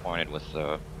of disappointed with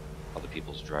other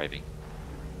people's driving.